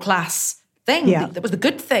middle class thing, that was the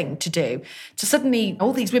good thing to do. So suddenly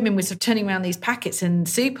all these women were sort of turning around these packets in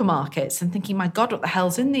supermarkets and thinking, my God, what the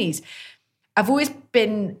hell's in these? I've always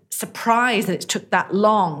been surprised that it took that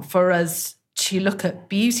long for us to look at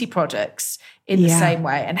beauty products in the same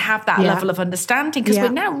way and have that level of understanding, because we're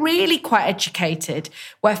now really quite educated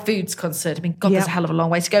where food's concerned. I mean, God, there's a hell of a long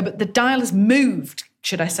way to go, but the dial has moved,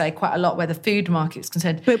 should I say, quite a lot where the food market is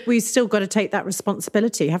concerned. But we've still got to take that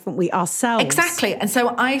responsibility, haven't we, ourselves? Exactly. And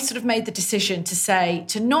so I sort of made the decision to say,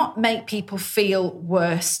 to not make people feel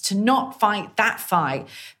worse, to not fight that fight,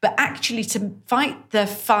 but actually to fight the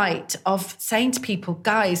fight of saying to people,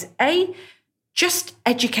 guys, A, just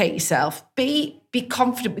educate yourself. B, be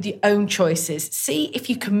confident with your own choices. See if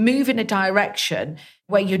you can move in a direction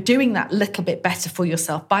where you're doing that little bit better for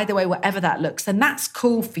yourself. By the way, whatever that looks, then that's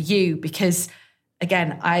cool for you, because,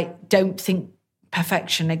 again, I don't think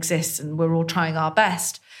perfection exists and we're all trying our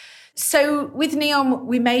best. So with Neom,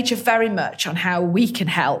 we major very much on how we can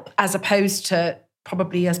help, as opposed to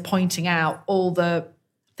probably us pointing out all the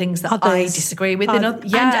things that I disagree with.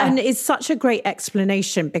 And it's such a great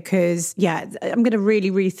explanation, because, I'm going to really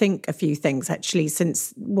rethink a few things, actually,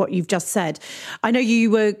 since what you've just said. I know you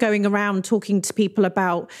were going around talking to people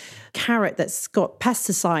about carrot that's got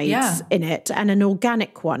pesticides in it and an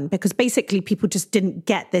organic one, because basically people just didn't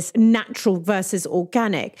get this natural versus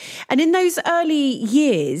organic. And in those early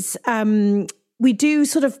years, we do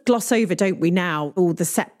sort of gloss over, don't we, now, all the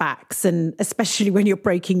setbacks, and especially when you're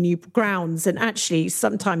breaking new grounds. And actually,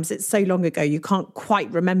 sometimes it's so long ago, you can't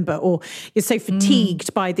quite remember, or you're so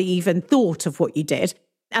fatigued by the even thought of what you did.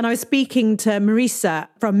 And I was speaking to Marisa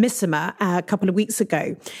from Missima a couple of weeks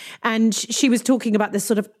ago, and she was talking about this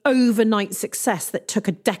sort of overnight success that took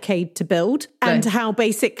a decade to build, and how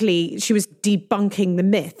basically she was debunking the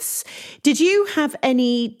myths. Did you have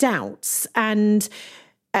any doubts? And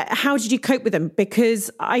how did you cope with them? Because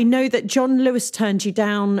I know that John Lewis turned you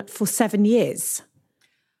down for 7 years.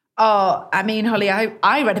 Oh, I mean, Holly,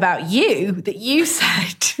 I read about you that you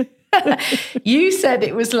said, you said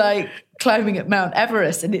it was like climbing at Mount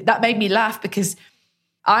Everest. And that made me laugh, because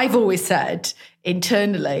I've always said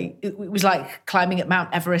internally, it was like climbing at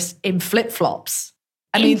Mount Everest in flip-flops.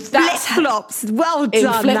 I mean, flip-flops. Well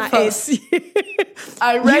done, that is.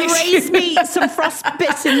 You raise me some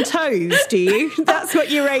frostbitten toes, do you? That's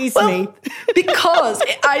what you raised me. Because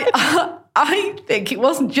I think it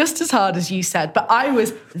wasn't just as hard as you said, but I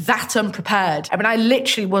was that unprepared. I mean, I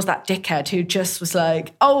literally was that dickhead who just was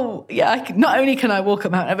like, oh, yeah, not only can I walk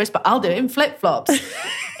up Mount Everest, but I'll do it in flip-flops.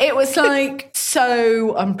 It was like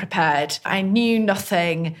so unprepared. I knew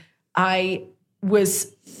nothing. I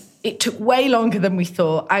was It took way longer than we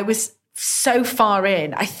thought. I was so far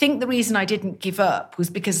in. I think the reason I didn't give up was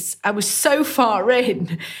because I was so far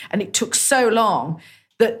in and it took so long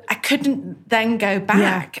that I couldn't then go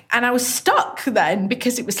back. Yeah. And I was stuck then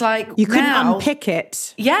because it was like, you couldn't unpick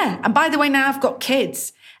it. Yeah. And by the way, now I've got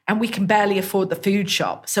kids and we can barely afford the food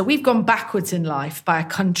shop. So we've gone backwards in life by a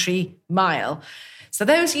country mile. So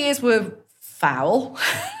those years were foul.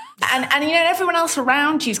 And everyone else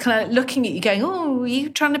around you is kind of looking at you going, oh, are you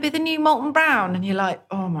trying to be the new Molton Brown? And you're like,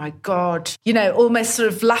 oh my God, almost sort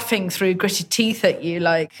of laughing through gritted teeth at you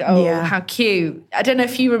like, oh, how cute. I don't know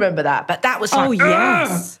if you remember that, but that was like, oh,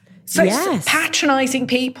 yes. So patronising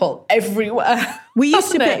people everywhere. We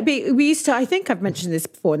used to, I think I've mentioned this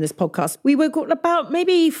before in this podcast. We were about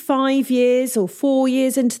maybe 5 years or 4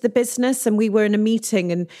 years into the business, and we were in a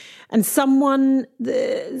meeting and someone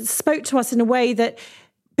spoke to us in a way that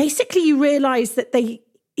basically you realise that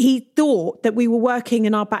he thought that we were working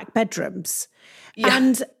in our back bedrooms. Yeah.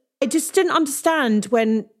 And I just didn't understand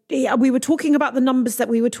when we were talking about the numbers that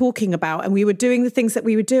we were talking about and we were doing the things that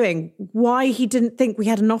we were doing, why he didn't think we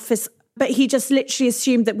had an office, but he just literally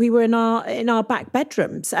assumed that we were in our back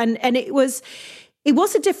bedrooms. And it was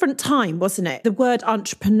a different time, wasn't it? The word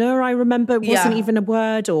entrepreneur, I remember, wasn't even a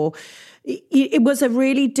word, or it was a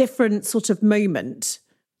really different sort of moment.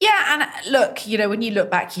 Yeah, and look, when you look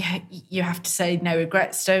back, you have to say no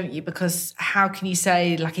regrets, don't you? Because how can you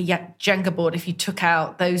say, like a Jenga board, if you took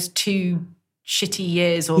out those 2 shitty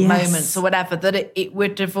years or moments or whatever, that it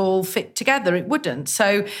would have all fit together? It wouldn't.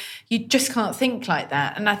 So you just can't think like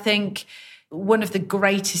that. And I think one of the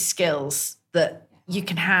greatest skills that you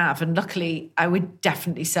can have, and luckily I would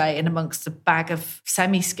definitely say in amongst the bag of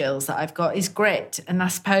semi-skills that I've got, is grit. And I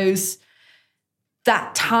suppose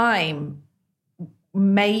that time,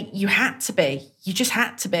 you just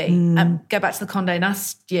had to be. Go back to the Condé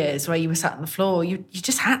Nast years where you were sat on the floor, you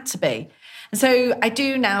just had to be. And so I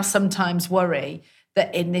do now sometimes worry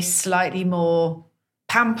that in this slightly more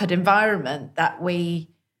pampered environment that we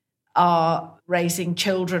are raising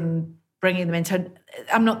children, bringing them into,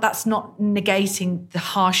 that's not negating the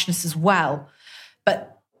harshness as well.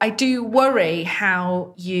 But I do worry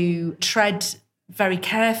how you tread very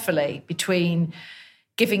carefully between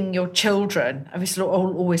giving your children, obviously I'll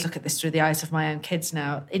always look at this through the eyes of my own kids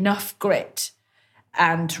now, enough grit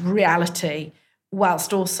and reality,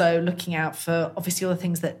 whilst also looking out for obviously all the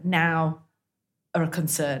things that now are a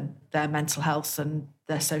concern, their mental health and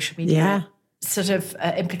their social media sort of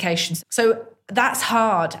implications. So that's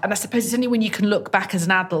hard. And I suppose it's only when you can look back as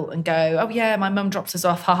an adult and go, oh yeah, my mum dropped us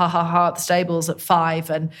off, at the stables at 5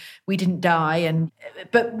 and we didn't die.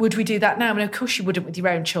 But would we do that now? And of course you wouldn't with your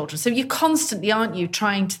own children. So you constantly, aren't you,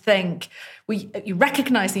 trying to think, you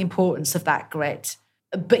recognise the importance of that grit,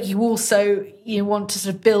 but you also, want to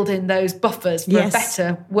sort of build in those buffers for a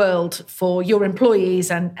better world for your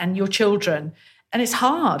employees and your children. And it's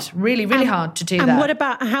hard, really, really hard to do that. And what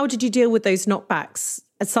about, how did you deal with those knockbacks,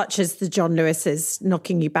 such as the John Lewis's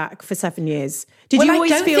knocking you back for 7 years? I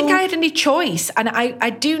don't think I had any choice. And I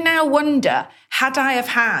do now wonder, had I have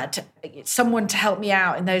had someone to help me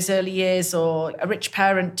out in those early years, or a rich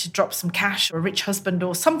parent to drop some cash, or a rich husband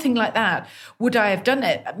or something like that, would I have done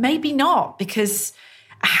it? Maybe not, because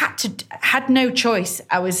I had no choice.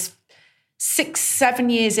 I was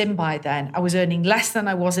 6-7 years in by then. I was earning less than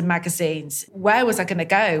I was in magazines. Where was I going to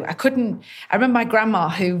go? I remember my grandma,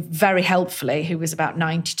 who very helpfully, who was about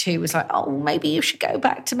 92, was like, oh, maybe you should go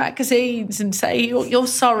back to magazines and say you're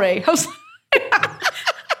sorry. I was like,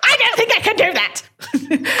 I don't think I can do that.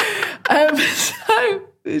 So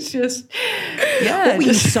it's just, what were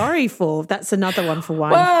you sorry for? That's another one for one.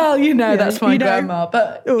 Well, that's my grandma.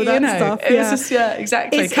 But, all that stuff. It's just,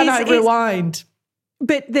 exactly. Can I rewind?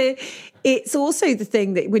 But it's also the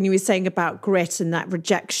thing that when you were saying about grit and that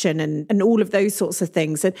rejection and all of those sorts of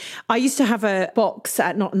things. And I used to have a box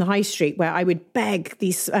at Not on the High Street where I would beg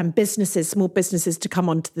these small businesses to come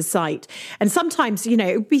onto the site. And sometimes, it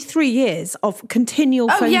would be 3 years of continual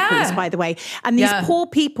phone calls, by the way. And these poor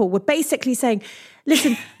people were basically saying,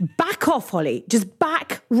 listen, back off, Holly, just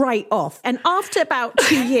back right off. And after about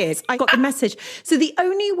 2 years, I got the message. So the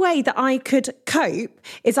only way that I could cope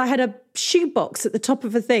is I had a shoebox at the top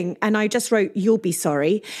of a thing and I just wrote, you'll be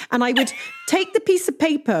sorry. And I would take the piece of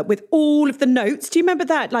paper with all of the notes. Do you remember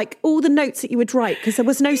that? Like all the notes that you would write, because there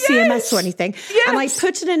was no CMS or anything. Yes. And I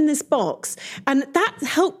put it in this box and that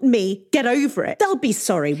helped me get over it. They'll be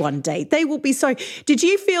sorry one day. They will be sorry. Did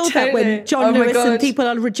you feel that when John Lewis and people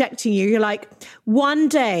are rejecting you, you're like, one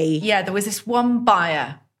day? Yeah, there was this one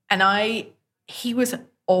buyer and he was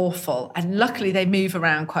awful. And luckily they move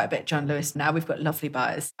around quite a bit, John Lewis. Now we've got lovely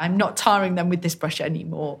buyers. I'm not tarring them with this brush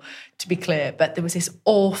anymore, to be clear, but there was this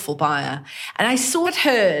awful buyer. And I sort of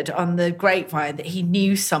heard on the grapevine that he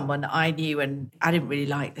knew someone that I knew, and I didn't really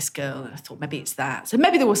like this girl. And I thought maybe it's that. So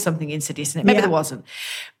maybe there was something insidious in it. Maybe there wasn't.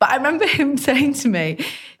 But I remember him saying to me,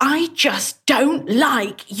 I just don't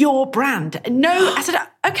like your brand. No, I said,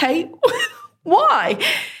 okay, why?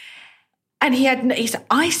 And he said,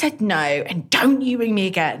 I said no, and don't you ring me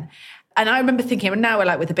again. And I remember thinking, well, now we're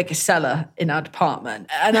like with the biggest seller in our department.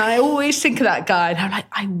 And I always think of that guy, and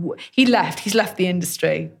I'm like, he's left the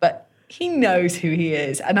industry, but he knows who he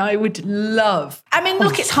is. And I would love,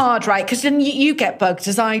 look, it's hard, right? Because then you get bugged,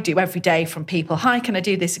 as I do every day, from people. Hi, can I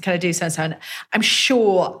do this? Can I do so and so? And I'm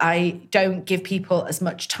sure I don't give people as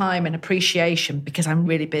much time and appreciation because I'm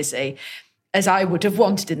really busy as I would have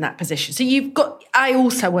wanted in that position. So I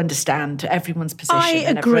also understand everyone's position. I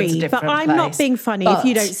agree, but I'm not being funny if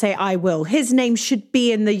you don't say I will. His name should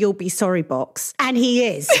be in the you'll be sorry box. And he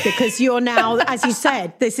is, because you're now, as you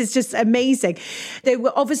said, this is just amazing. There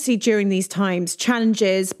were obviously during these times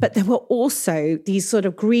challenges, but there were also these sort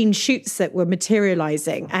of green shoots that were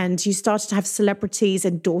materializing. And you started to have celebrities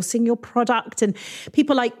endorsing your product, and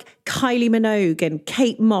people like Kylie Minogue and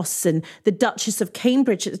Kate Moss and the Duchess of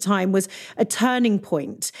Cambridge at the time was a turning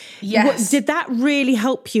point. Yes. Did that really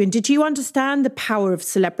help you? And did you understand the power of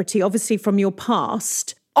celebrity, obviously from your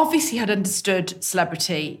past? Obviously had understood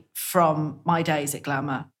celebrity from my days at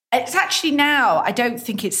Glamour. It's actually now, I don't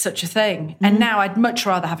think it's such a thing. And now I'd much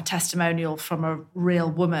rather have a testimonial from a real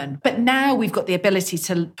woman. But now we've got the ability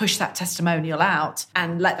to push that testimonial out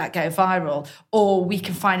and let that go viral. Or we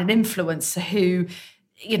can find an influencer who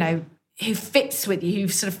fits with you, who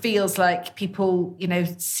sort of feels like people,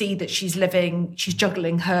 see that she's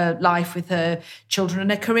juggling her life with her children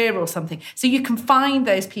and her career or something. So you can find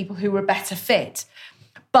those people who are a better fit.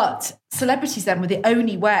 But celebrities then were the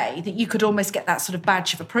only way that you could almost get that sort of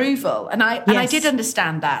badge of approval. And I did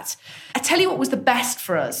understand that. I tell you what was the best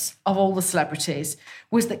for us of all the celebrities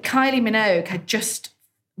was that Kylie Minogue had just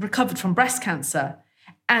recovered from breast cancer.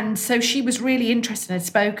 And so she was really interested and had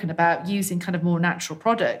spoken about using kind of more natural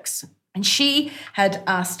products. And she had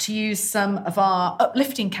asked to use some of our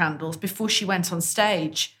uplifting candles before she went on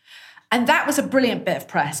stage. And that was a brilliant bit of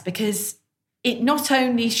press because it not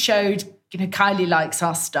only showed, Kylie likes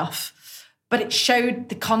our stuff, but it showed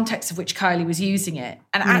the context of which Kylie was using it.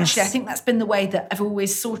 And actually, I think that's been the way that I've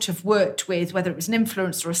always sort of worked with, whether it was an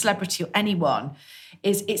influencer or a celebrity or anyone,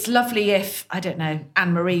 is it's lovely if, I don't know,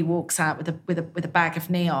 Anne-Marie walks out with a bag of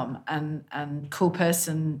Neom and cool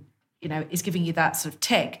person, is giving you that sort of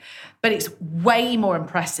tick. But it's way more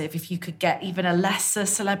impressive if you could get even a lesser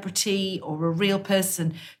celebrity or a real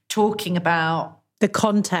person talking about the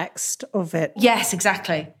context of it. Yes,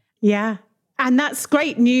 exactly. Yeah. And that's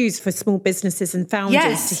great news for small businesses and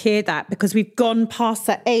founders to hear that, because we've gone past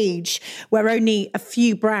that age where only a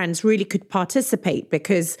few brands really could participate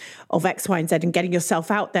because of X, Y, and Z and getting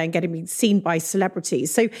yourself out there and getting seen by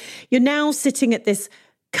celebrities. So you're now sitting at this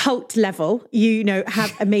cult level,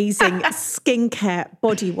 have amazing skincare,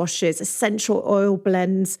 body washes, essential oil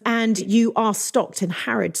blends, and you are stocked in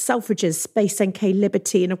Harrods, Selfridges, Space NK,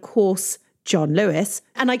 Liberty, and of course, John Lewis.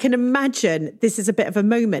 And I can imagine this is a bit of a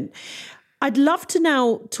moment. I'd love to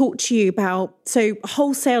now talk to you about, so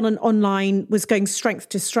wholesale and online was going strength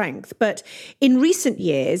to strength, but in recent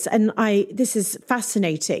years, and this is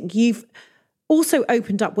fascinating, you've also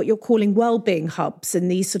opened up what you're calling well-being hubs and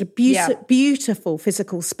these sort of beautiful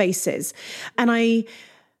physical spaces. And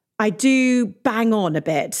I do bang on a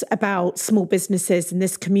bit about small businesses in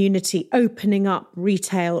this community opening up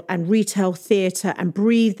retail and retail theatre and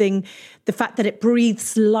breathing the fact that it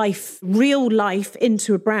breathes life, real life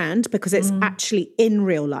into a brand because it's actually in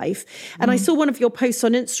real life. And I saw one of your posts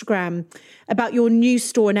on Instagram about your new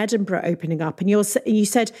store in Edinburgh opening up, and you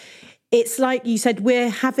said, it's like you said, we're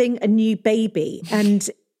having a new baby. And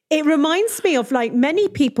it reminds me of like many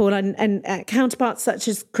people and counterparts such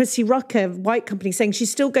as Chrissy Rucker, White Company, saying she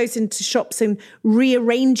still goes into shops and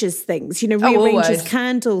rearranges things, rearranges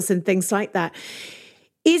candles and things like that.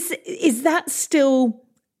 Is that still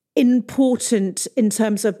important in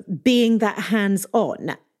terms of being that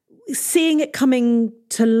hands-on? Seeing it coming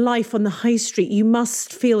to life on the high street, you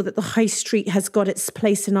must feel that the high street has got its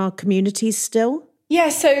place in our communities still? Yeah,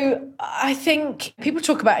 so I think people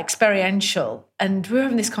talk about experiential, and we were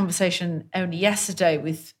having this conversation only yesterday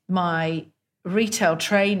with my retail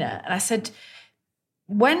trainer, and I said,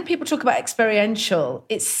 when people talk about experiential,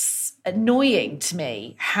 it's annoying to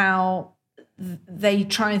me how they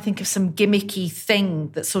try and think of some gimmicky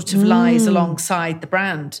thing that sort of lies alongside the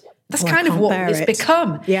brand. That's kind of what it's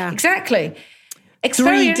become. Yeah. Exactly.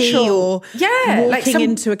 3D or walking like some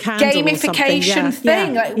into a candle gamification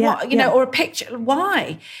thing, what, or a picture.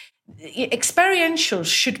 Why? Experiential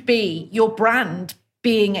should be your brand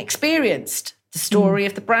being experienced. The story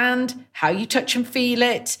of the brand, how you touch and feel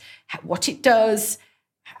it, what it does,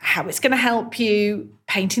 how it's going to help you,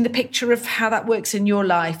 painting the picture of how that works in your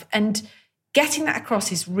life. And getting that across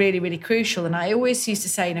is really, really crucial. And I always used to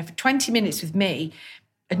say, for 20 minutes with me,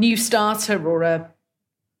 a new starter or a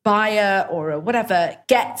buyer or a whatever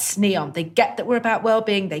gets Neom. They get that we're about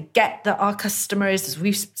well-being. They get that our customer is, as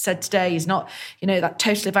we've said today, is not, that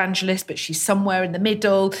total evangelist, but she's somewhere in the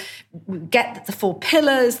middle. We get that the 4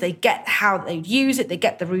 pillars, they get how they use it, they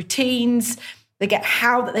get the routines, they get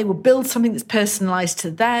how that they will build something that's personalized to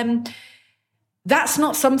them. That's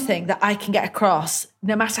not something that I can get across,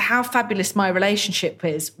 no matter how fabulous my relationship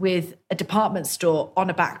is with a department store on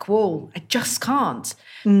a back wall. I just can't.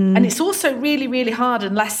 And it's also really, really hard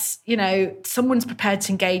unless, someone's prepared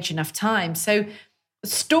to engage enough time. So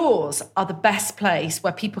stores are the best place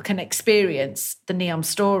where people can experience the Neom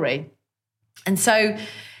story. And so,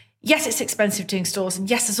 yes, it's expensive doing stores. And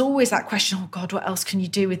yes, there's always that question, oh God, what else can you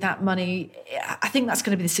do with that money? I think that's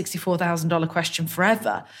going to be the $64,000 question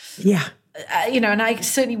forever. Yeah. And I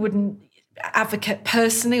certainly wouldn't advocate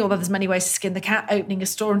personally, although there's many ways to skin the cat, opening a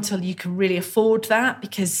store until you can really afford that,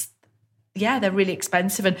 because, they're really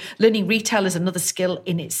expensive. And learning retail is another skill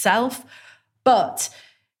in itself. But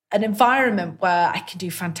an environment where I can do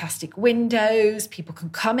fantastic windows, people can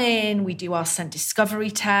come in, we do our scent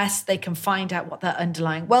discovery test, they can find out what their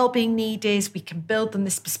underlying well-being need is, we can build them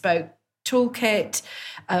this bespoke toolkit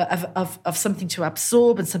of something to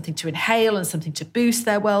absorb and something to inhale and something to boost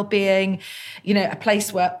their well-being. A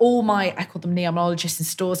place where I call them Neomologists in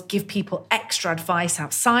stores, give people extra advice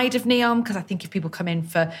outside of Neom, because I think if people come in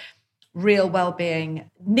for real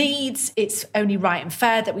well-being needs, it's only right and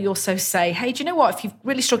fair that we also say, hey, do you know what, if you're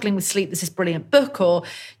really struggling with sleep, there's this brilliant book. Or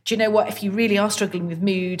do you know what, if you really are struggling with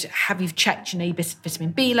mood, have you checked your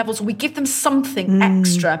vitamin B levels? We give them something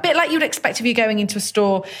extra, a bit like you'd expect if you're going into a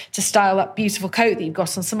store to style that beautiful coat that you've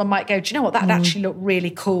got on. Someone might go, do you know what, that'd actually look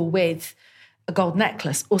really cool with a gold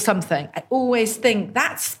necklace or something. I always think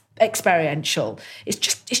that's experiential. It's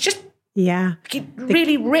just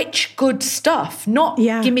really rich, good stuff, not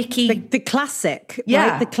gimmicky. The classic,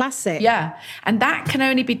 right? The classic. Yeah. And that can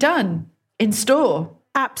only be done in store.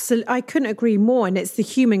 Absolutely. I couldn't agree more. And it's the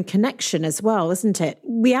human connection as well, isn't it?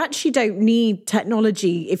 We actually don't need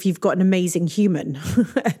technology if you've got an amazing human.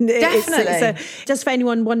 Definitely. Just for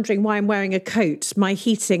anyone wondering why I'm wearing a coat, my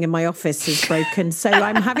heating in my office is broken. So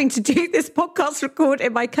I'm having to do this podcast record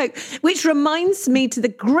in my coat, which reminds me to the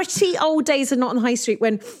gritty old days of Not on High Street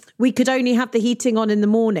when we could only have the heating on in the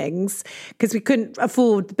mornings because we couldn't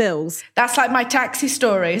afford the bills. That's like my taxi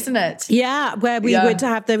story, isn't it? Yeah, where we would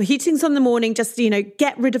have the heatings on the morning, just,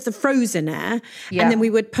 get rid of the frozen air, and then we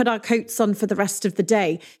would put our coats on for the rest of the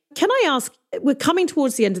day. Can I ask, we're coming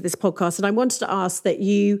towards the end of this podcast, and I wanted to ask that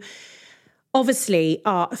you obviously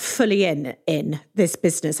are fully in this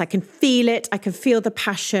business. I can feel it. I can feel the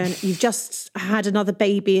passion. You've just had another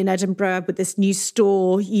baby in Edinburgh with this new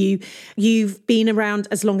store. You've been around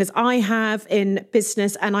as long as I have in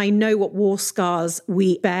business, and I know what war scars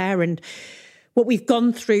we bear and what we've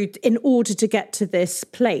gone through in order to get to this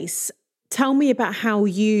place. Tell me about how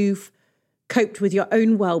you've coped with your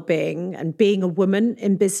own well-being and being a woman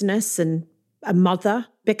in business and a mother,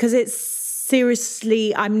 because it's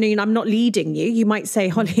seriously, I'm not leading you. You might say,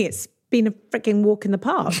 Holly, it's been a freaking walk in the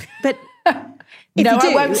park. But I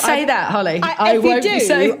won't say that, Holly. I'm going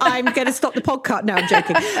to stop the podcast. No, I'm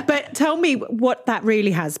joking. But tell me what that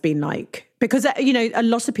really has been like. Because, a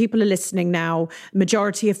lot of people are listening now,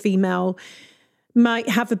 majority are female, might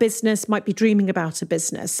have a business, might be dreaming about a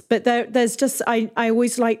business. But there's just, I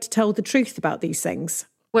always like to tell the truth about these things.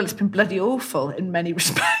 Well, it's been bloody awful in many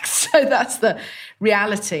respects. So that's the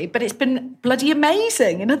reality. But it's been bloody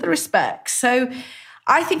amazing in other respects. So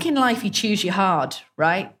I think in life you choose your hard,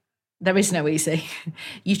 right? There is no easy.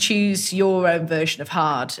 You choose your own version of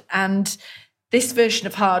hard. And this version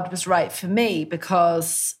of hard was right for me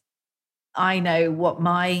because I know what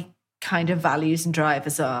my kind of values and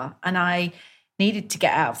drivers are. And I needed to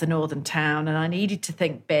get out of the northern town, and I needed to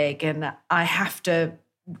think big, and I have to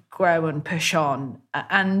grow and push on.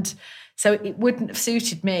 And so it wouldn't have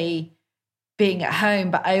suited me being at home,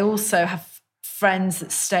 but I also have friends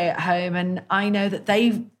that stay at home, and I know that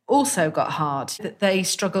they've also got hard, that they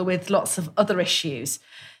struggle with lots of other issues.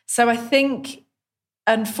 So I think,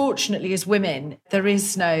 unfortunately, as women, there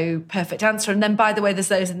is no perfect answer. And then, by the way, there's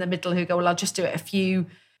those in the middle who go, well, I'll just do it a few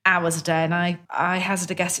hours a day. And I hazard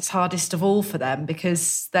a guess it's hardest of all for them,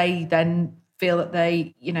 because they then feel that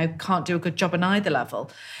they, can't do a good job on either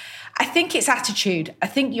level. I think it's attitude. I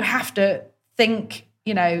think you have to think,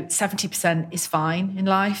 70% is fine in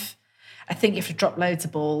life. I think you have to drop loads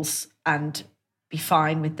of balls and be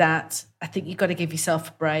fine with that. I think you've got to give yourself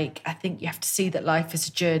a break. I think you have to see that life is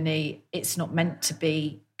a journey. It's not meant to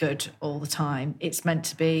be good all the time. It's meant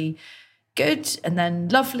to be good and then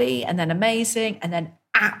lovely and then amazing and then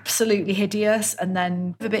absolutely hideous and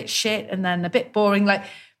then a bit shit and then a bit boring. Like,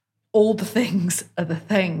 all the things are the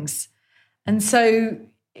things. And so,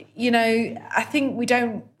 I think we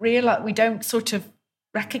don't sort of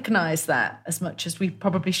recognize that as much as we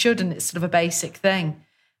probably should. And it's sort of a basic thing.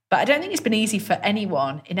 But I don't think it's been easy for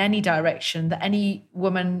anyone in any direction that any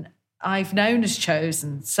woman I've known has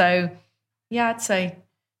chosen. So, yeah, I'd say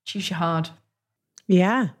choose your hard.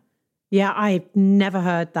 Yeah. Yeah, I've never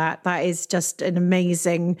heard that. That is just an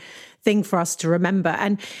amazing thing for us to remember.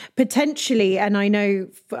 And potentially, and I know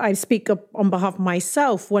I speak on behalf of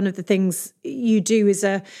myself, one of the things you do as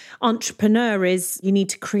an entrepreneur is you need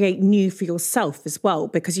to create new for yourself as well,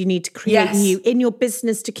 because you need to create new in your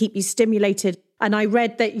business to keep you stimulated. And I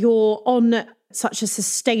read that you're on such a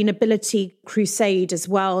sustainability crusade as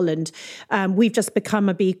well. And we've just become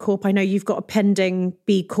a B Corp. I know you've got a pending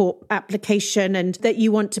B Corp application and that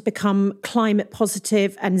you want to become climate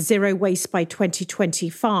positive and zero waste by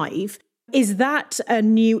 2025. Is that a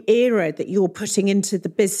new era that you're putting into the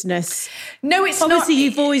business? No, it's not. Obviously, not.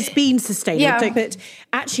 You've always been sustainable, Yeah. but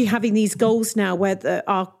actually having these goals now where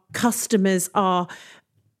our customers are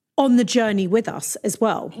on the journey with us as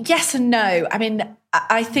well. Yes and no. I mean,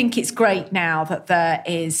 I think it's great now that there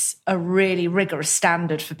is a really rigorous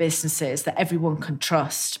standard for businesses that everyone can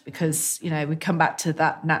trust, because, we come back to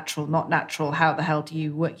that natural, not natural. How the hell do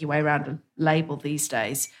you work your way around a label these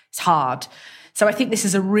days? It's hard. So I think this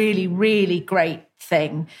is a really, really great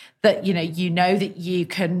thing that, that you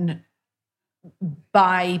can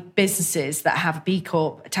buy businesses that have a B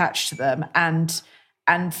Corp attached to them and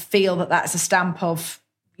feel that that's a stamp of,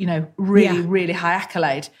 really high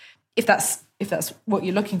accolade, if that's what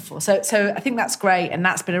you're looking for. So I think that's great. And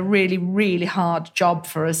that's been a really, really hard job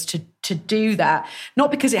for us to do that. Not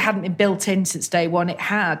because it hadn't been built in since day one, it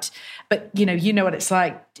had, but you know what it's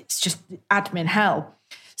like. It's just admin hell.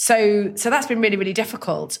 So that's been really, really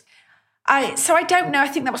difficult. I don't know. I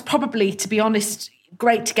think that was probably, to be honest,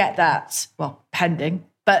 great to get that, well, pending,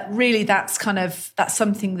 but really that's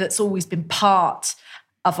something that's always been part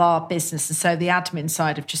of our business. And so the admin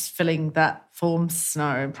side of just filling that form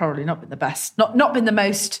scenario probably not been the best, not been the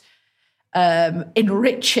most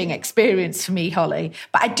enriching experience for me, Holly.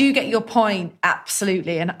 But I do get your point,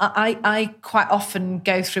 absolutely. And I quite often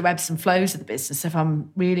go through ebbs and flows of the business, if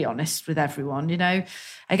I'm really honest with everyone. I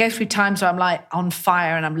go through times where I'm like on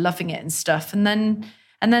fire and I'm loving it and stuff, and then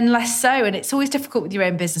less so. And it's always difficult with your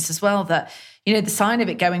own business as well, that, the sign of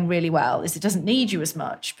it going really well is it doesn't need you as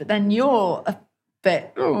much, but then you're a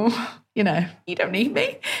bit, you don't need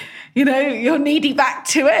me. You're needy back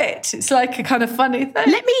to it. It's like a kind of funny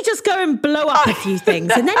thing. Let me just go and blow up a few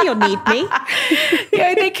things and then you'll need me.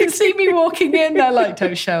 Yeah, they can see me walking in. They're like,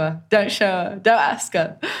 don't show her, don't ask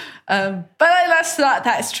her. But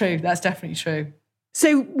that is true. That's definitely true.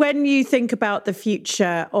 So when you think about the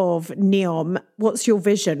future of Neom, what's your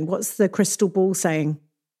vision? What's the crystal ball saying?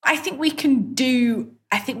 I think we can do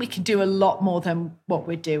a lot more than what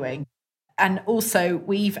we're doing. And also,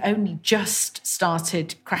 we've only just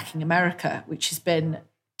started cracking America, which has been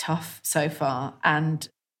tough so far. And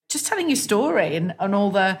just telling your story and all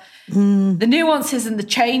the nuances and the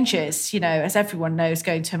changes, as everyone knows,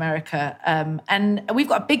 going to America. And we've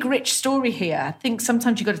got a big, rich story here. I think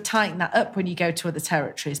sometimes you've got to tighten that up when you go to other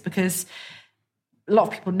territories, because a lot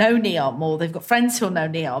of people know Neom, or they've got friends who'll know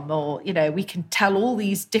Neom, or, we can tell all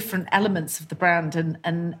these different elements of the brand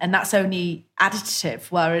and that's only additive.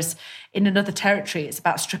 Whereas in another territory, it's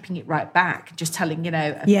about stripping it right back, just telling,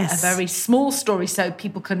 a very small story so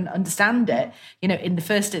people can understand it, in the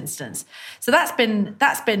first instance. So that's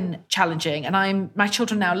been challenging. And my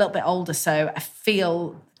children are now a little bit older, so I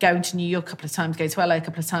feel going to New York a couple of times, going to LA a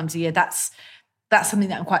couple of times a year, that's something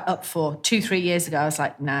that I'm quite up for. 2-3 years ago, I was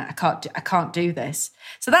like, nah, I can't do this.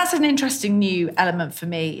 So that's an interesting new element for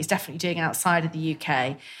me, is definitely doing outside of the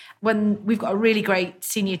UK. When we've got a really great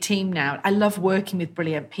senior team now, I love working with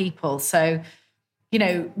brilliant people. So,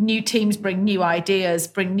 new teams bring new ideas,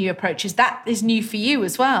 bring new approaches. That is new for you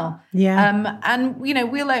as well. Yeah. And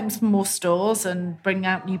we'll open some more stores and bring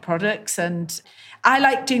out new products. And I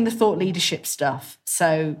like doing the thought leadership stuff.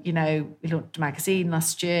 So, we launched a magazine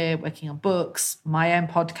last year, working on books, my own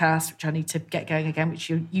podcast, which I need to get going again, which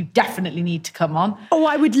you definitely need to come on. Oh,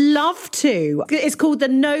 I would love to. It's called the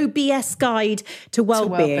No BS Guide to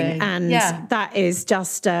Wellbeing. And that is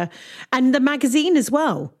just, and the magazine as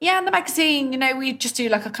well. Yeah, and the magazine, we just do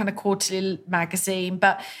like a kind of quarterly magazine.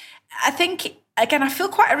 But I think, again, I feel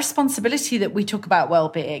quite a responsibility that we talk about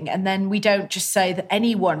well-being, and then we don't just say that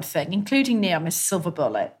any one thing, including Neom, is a silver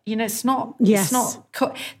bullet. It's not. Yes. It's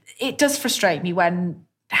not. It does frustrate me when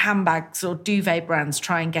handbags or duvet brands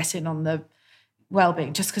try and get in on the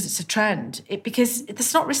well-being just because it's a trend. Because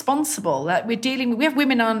it's not responsible. Like we have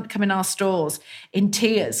women come in our stores in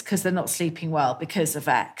tears because they're not sleeping well because of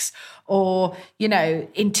X, or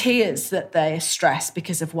in tears that they're stressed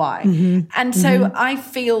because of Y. Mm-hmm. And so I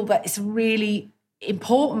feel that it's really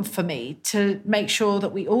important for me to make sure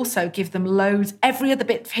that we also give them every other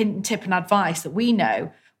bit of hint and tip and advice that we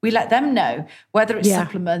know. We let them know, whether it's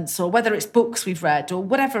supplements or whether it's books we've read or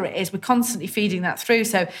whatever it is. We're constantly feeding that through.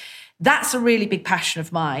 So that's a really big passion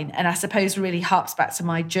of mine, and I suppose really harps back to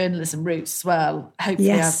my journalism roots as well.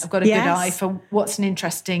 Hopefully I've got a good eye for what's an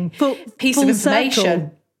interesting piece of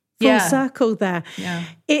information. Full circle there. Yeah.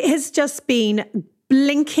 It has just been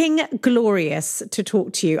blinking glorious to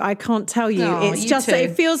talk to you. I can't tell you. It's just, too.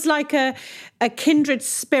 It feels like a kindred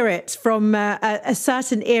spirit from a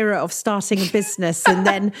certain era of starting a business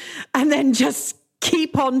and then just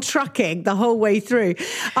keep on trucking the whole way through.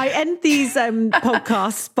 I end these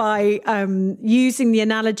podcasts by using the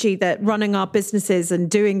analogy that running our businesses and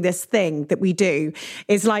doing this thing that we do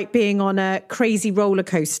is like being on a crazy roller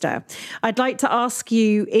coaster. I'd like to ask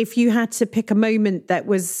you if you had to pick a moment that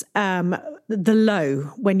was the low,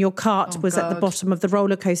 when your cart was at the bottom of the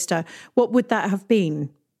roller coaster, what would that have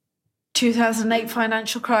been? 2008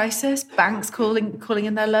 financial crisis, banks calling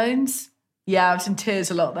in their loans. Yeah, I was in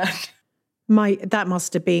tears a lot then. That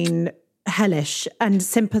must have been hellish, and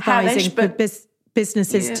sympathising for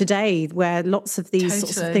businesses today where lots of these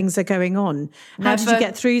sorts of things are going on. How did you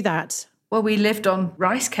get through that? Well, we lived on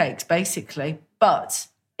rice cakes, basically, but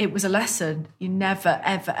it was a lesson. You never,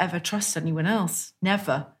 ever, ever trust anyone else.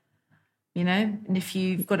 Never. And if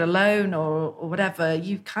you've got a loan or whatever,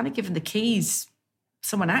 you've kind of given the keys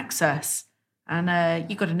someone access, and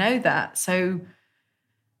you've got to know that. So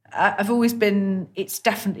I've always it's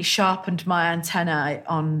definitely sharpened my antennae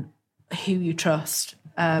on who you trust.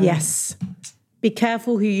 Yes. Be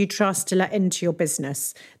careful who you trust to let into your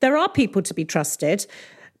business. There are people to be trusted,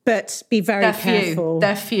 but be very careful.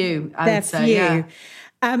 They're few, I'd say. Yeah.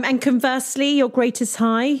 And conversely, your greatest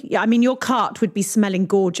high, your cart would be smelling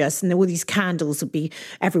gorgeous and all these candles would be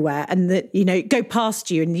everywhere and go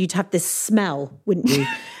past you and you'd have this smell, wouldn't you?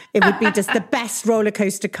 It would be just the best roller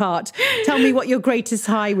coaster cart. Tell me what your greatest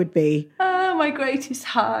high would be. Oh, my greatest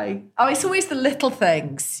high. Oh, it's always the little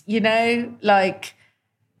things, like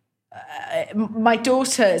my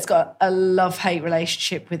daughter has got a love-hate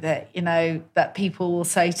relationship with it, that people will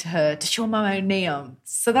say to her, does your mum own Neom?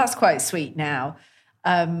 So that's quite sweet now.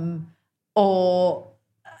 Or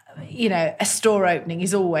a store opening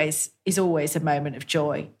is always a moment of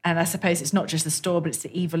joy. And I suppose it's not just the store, but it's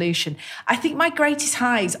the evolution. I think my greatest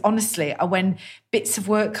highs, honestly, are when bits of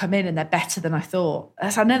work come in and they're better than I thought.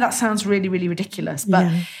 I know that sounds really, really ridiculous,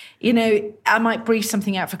 but I might brief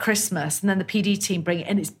something out for Christmas and then the PD team bring it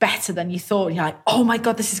and it's better than you thought. You're like, oh my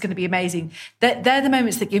God, this is going to be amazing. They're the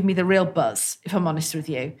moments that give me the real buzz, if I'm honest with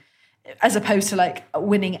you. As opposed to like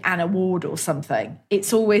winning an award or something.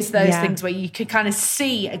 It's always those things where you could kind of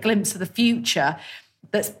see a glimpse of the future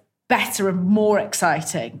that's better and more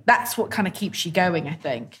exciting. That's what kind of keeps you going, I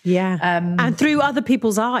think. Yeah. And through other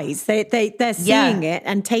people's eyes, they're seeing it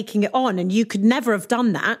and taking it on, and you could never have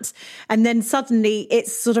done that. And then suddenly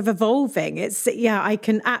it's sort of evolving. I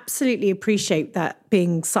can absolutely appreciate that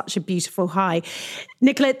being such a beautiful high.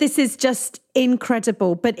 Nicola, this is just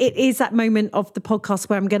incredible, but it is that moment of the podcast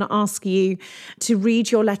where I'm going to ask you to read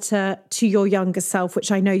your letter to your younger self, which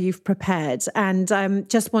I know you've prepared. And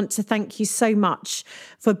just want to thank you so much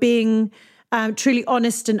for being truly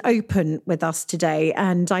honest and open with us today.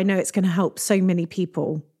 And I know it's going to help so many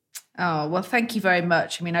people. Oh, well, thank you very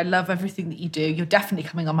much. I love everything that you do. You're definitely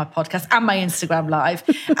coming on my podcast and my Instagram live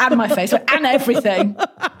and my Facebook and everything.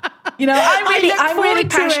 I'm really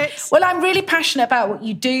passionate. Well, I'm really passionate about what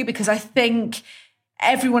you do because I think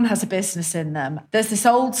everyone has a business in them. There's this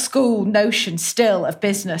old school notion still of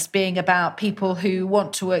business being about people who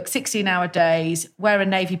want to work 16-hour days, wear a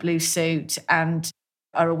navy blue suit and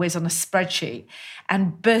are a whiz on a spreadsheet.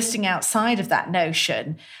 And bursting outside of that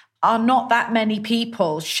notion are not that many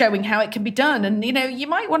people showing how it can be done. And, you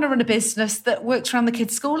might want to run a business that works around the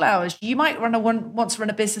kids' school hours. You might want to run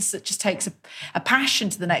a business that just takes a passion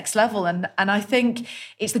to the next level. And I think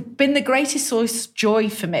it's been the greatest source of joy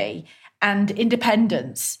for me and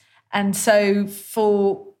independence. And so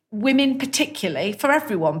for women particularly, for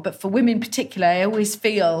everyone, but for women particularly, I always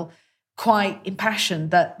feel quite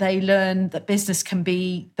impassioned that they learn that business can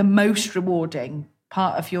be the most rewarding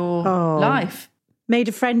part of your life. Made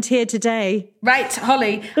a friend here today. Right,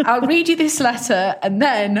 Holly, I'll read you this letter and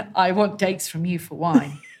then I want dates from you for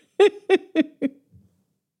wine.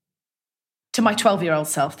 To my 12-year-old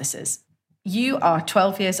self, this is. You are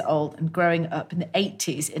 12 years old and growing up in the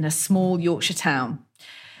 80s in a small Yorkshire town.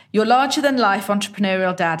 Your larger-than-life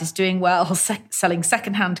entrepreneurial dad is doing well selling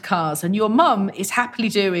second-hand cars, and your mum is happily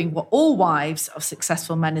doing what all wives of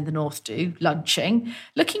successful men in the north do, lunching,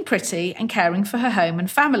 looking pretty and caring for her home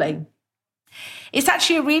and family. It's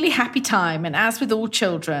actually a really happy time, and as with all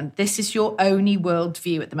children, this is your only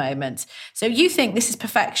worldview at the moment. So you think this is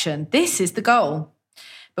perfection. This is the goal.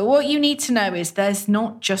 But what you need to know is there's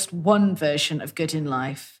not just one version of good in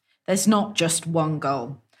life. There's not just one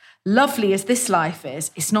goal. Lovely as this life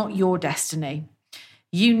is, it's not your destiny.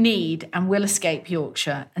 You need and will escape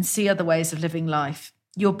Yorkshire and see other ways of living life.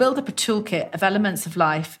 You'll build up a toolkit of elements of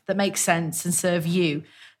life that make sense and serve you,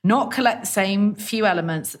 not collect the same few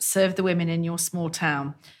elements that serve the women in your small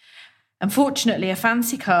town. Unfortunately, a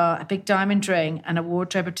fancy car, a big diamond ring, and a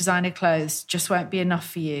wardrobe of designer clothes just won't be enough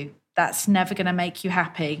for you. That's never going to make you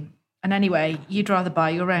happy. And anyway, you'd rather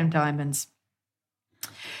buy your own diamonds.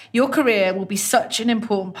 Your career will be such an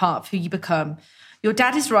important part of who you become. Your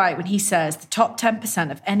dad is right when he says the top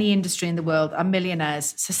 10% of any industry in the world are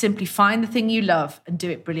millionaires. So simply find the thing you love and do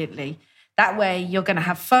it brilliantly. That way, you're going to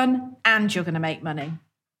have fun and you're going to make money.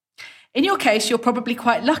 In your case, you're probably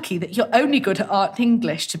quite lucky that you're only good at art and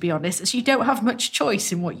English, to be honest, as you don't have much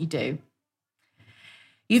choice in what you do.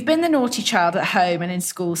 You've been the naughty child at home and in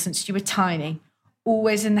school since you were tiny,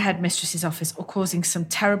 always in the headmistress's office or causing some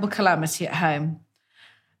terrible calamity at home.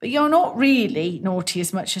 But you're not really naughty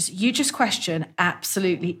as much as you just question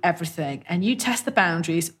absolutely everything and you test the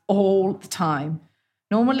boundaries all the time.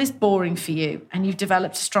 Normal is boring for you and you've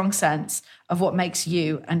developed a strong sense of what makes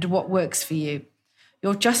you and what works for you.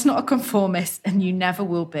 You're just not a conformist and you never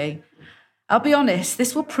will be. I'll be honest,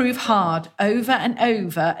 this will prove hard over and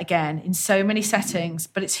over again in so many settings,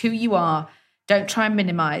 but it's who you are. Don't try and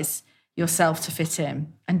minimise yourself to fit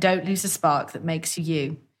in and don't lose the spark that makes you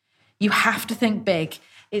you. You have to think big.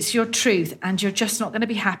 It's your truth and you're just not going to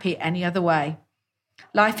be happy any other way.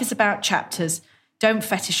 Life is about chapters. Don't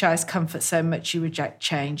fetishise comfort so much you reject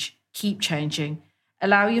change. Keep changing.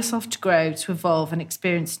 Allow yourself to grow, to evolve and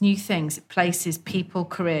experience new things, places, people,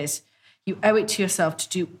 careers. You owe it to yourself to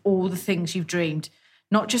do all the things you've dreamed,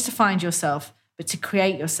 not just to find yourself, but to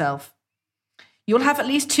create yourself. You'll have at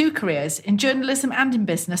least 2 careers, in journalism and in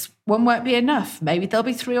business. One won't be enough. Maybe there'll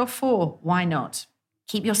be 3 or 4. Why not?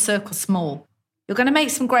 Keep your circle small. You're going to make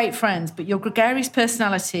some great friends, but your gregarious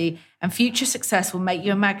personality and future success will make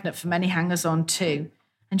you a magnet for many hangers-on too.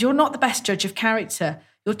 And you're not the best judge of character.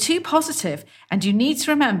 You're too positive, and you need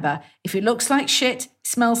to remember, if it looks like shit,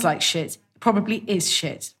 smells like shit, it probably is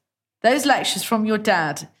shit. Those lectures from your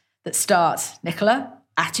dad that start, Nicola,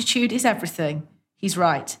 attitude is everything. He's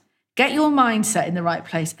right. Get your mindset in the right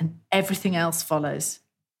place and everything else follows.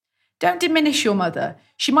 Don't diminish your mother.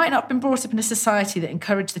 She might not have been brought up in a society that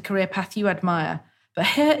encouraged the career path you admire, but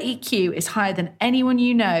her EQ is higher than anyone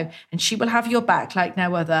you know, and she will have your back like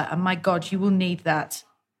no other, and my God, you will need that.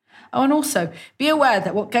 Oh, and also, be aware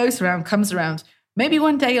that what goes around comes around. Maybe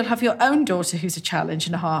one day you'll have your own daughter who's a challenge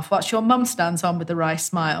and a half, whilst your mum stands on with a wry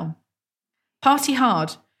smile. Party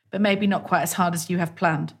hard, but maybe not quite as hard as you have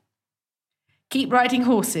planned. Keep riding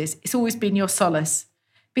horses. It's always been your solace.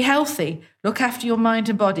 Be healthy. Look after your mind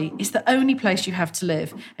and body. It's the only place you have to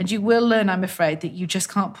live, and you will learn, I'm afraid, that you just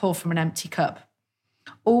can't pour from an empty cup.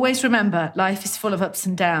 Always remember, life is full of ups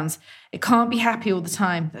and downs. It can't be happy all the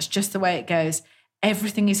time. That's just the way it goes.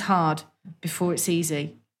 Everything is hard before it's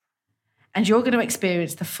easy. And you're going to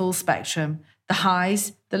experience the full spectrum, the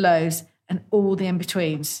highs, the lows, and all the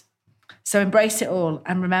in-betweens. So embrace it all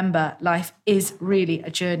and remember, life is really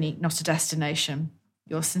a journey, not a destination.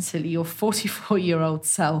 Yours sincerely, your 44-year-old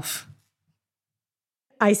self.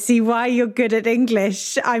 I see why you're good at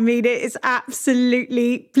English. I mean, it is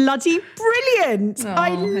absolutely bloody brilliant. I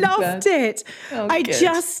loved it.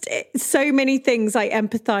 So many things I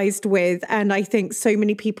empathised with, and I think so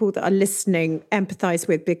many people that are listening empathise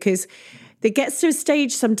with, because there gets to a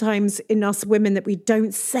stage sometimes in us women that we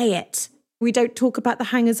don't say it. We don't talk about the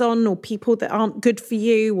hangers-on or people that aren't good for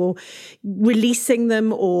you or releasing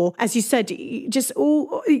them or, as you said, just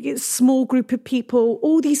all small group of people,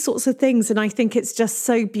 all these sorts of things. And I think it's just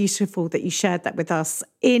so beautiful that you shared that with us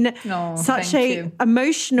in such a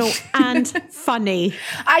emotional and funny.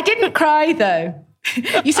 I didn't cry though.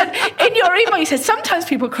 You said in your email, you said sometimes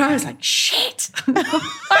people cry. I was like, shit.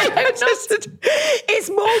 It's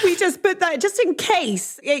more we just put that just in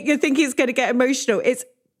case you think it's going to get emotional. It's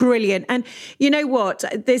brilliant. And you know what?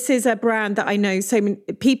 This is a brand that I know so many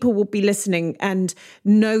people will be listening and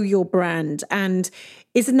know your brand. And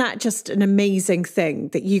isn't that just an amazing thing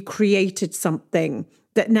that you created something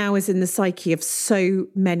that now is in the psyche of so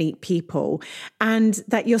many people and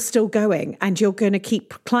that you're still going and you're going to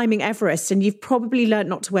keep climbing Everest, and you've probably learned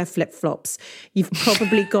not to wear flip-flops. You've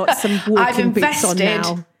probably got some walking boots on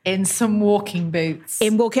now. In some walking boots.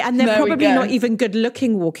 And they're probably not even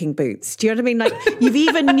good-looking walking boots. Do you know what I mean? Like, you've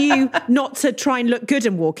even knew not to try and look good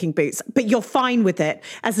in walking boots, but you're fine with it.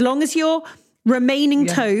 As long as your remaining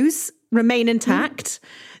toes remain intact,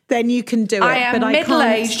 then you can do it. I am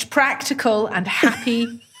middle-aged, practical, and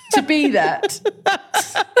happy to be that.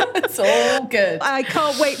 It's all good. I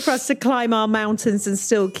can't wait for us to climb our mountains and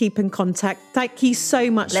still keep in contact. Thank you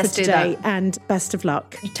so much for today, and best of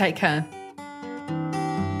luck. You take care.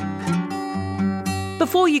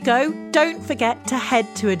 Before you go, don't forget to head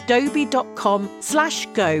to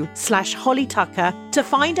adobe.com/go/HollyTucker to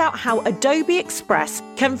find out how Adobe Express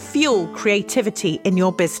can fuel creativity in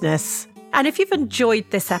your business. And if you've enjoyed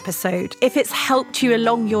this episode, if it's helped you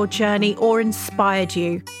along your journey or inspired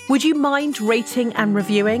you, would you mind rating and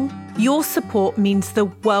reviewing? Your support means the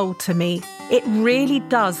world to me. It really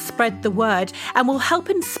does spread the word and will help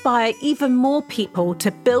inspire even more people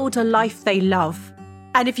to build a life they love.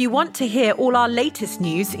 And if you want to hear all our latest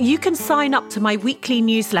news, you can sign up to my weekly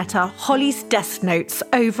newsletter, Holly's Desk Notes,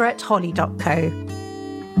 over at holly.co.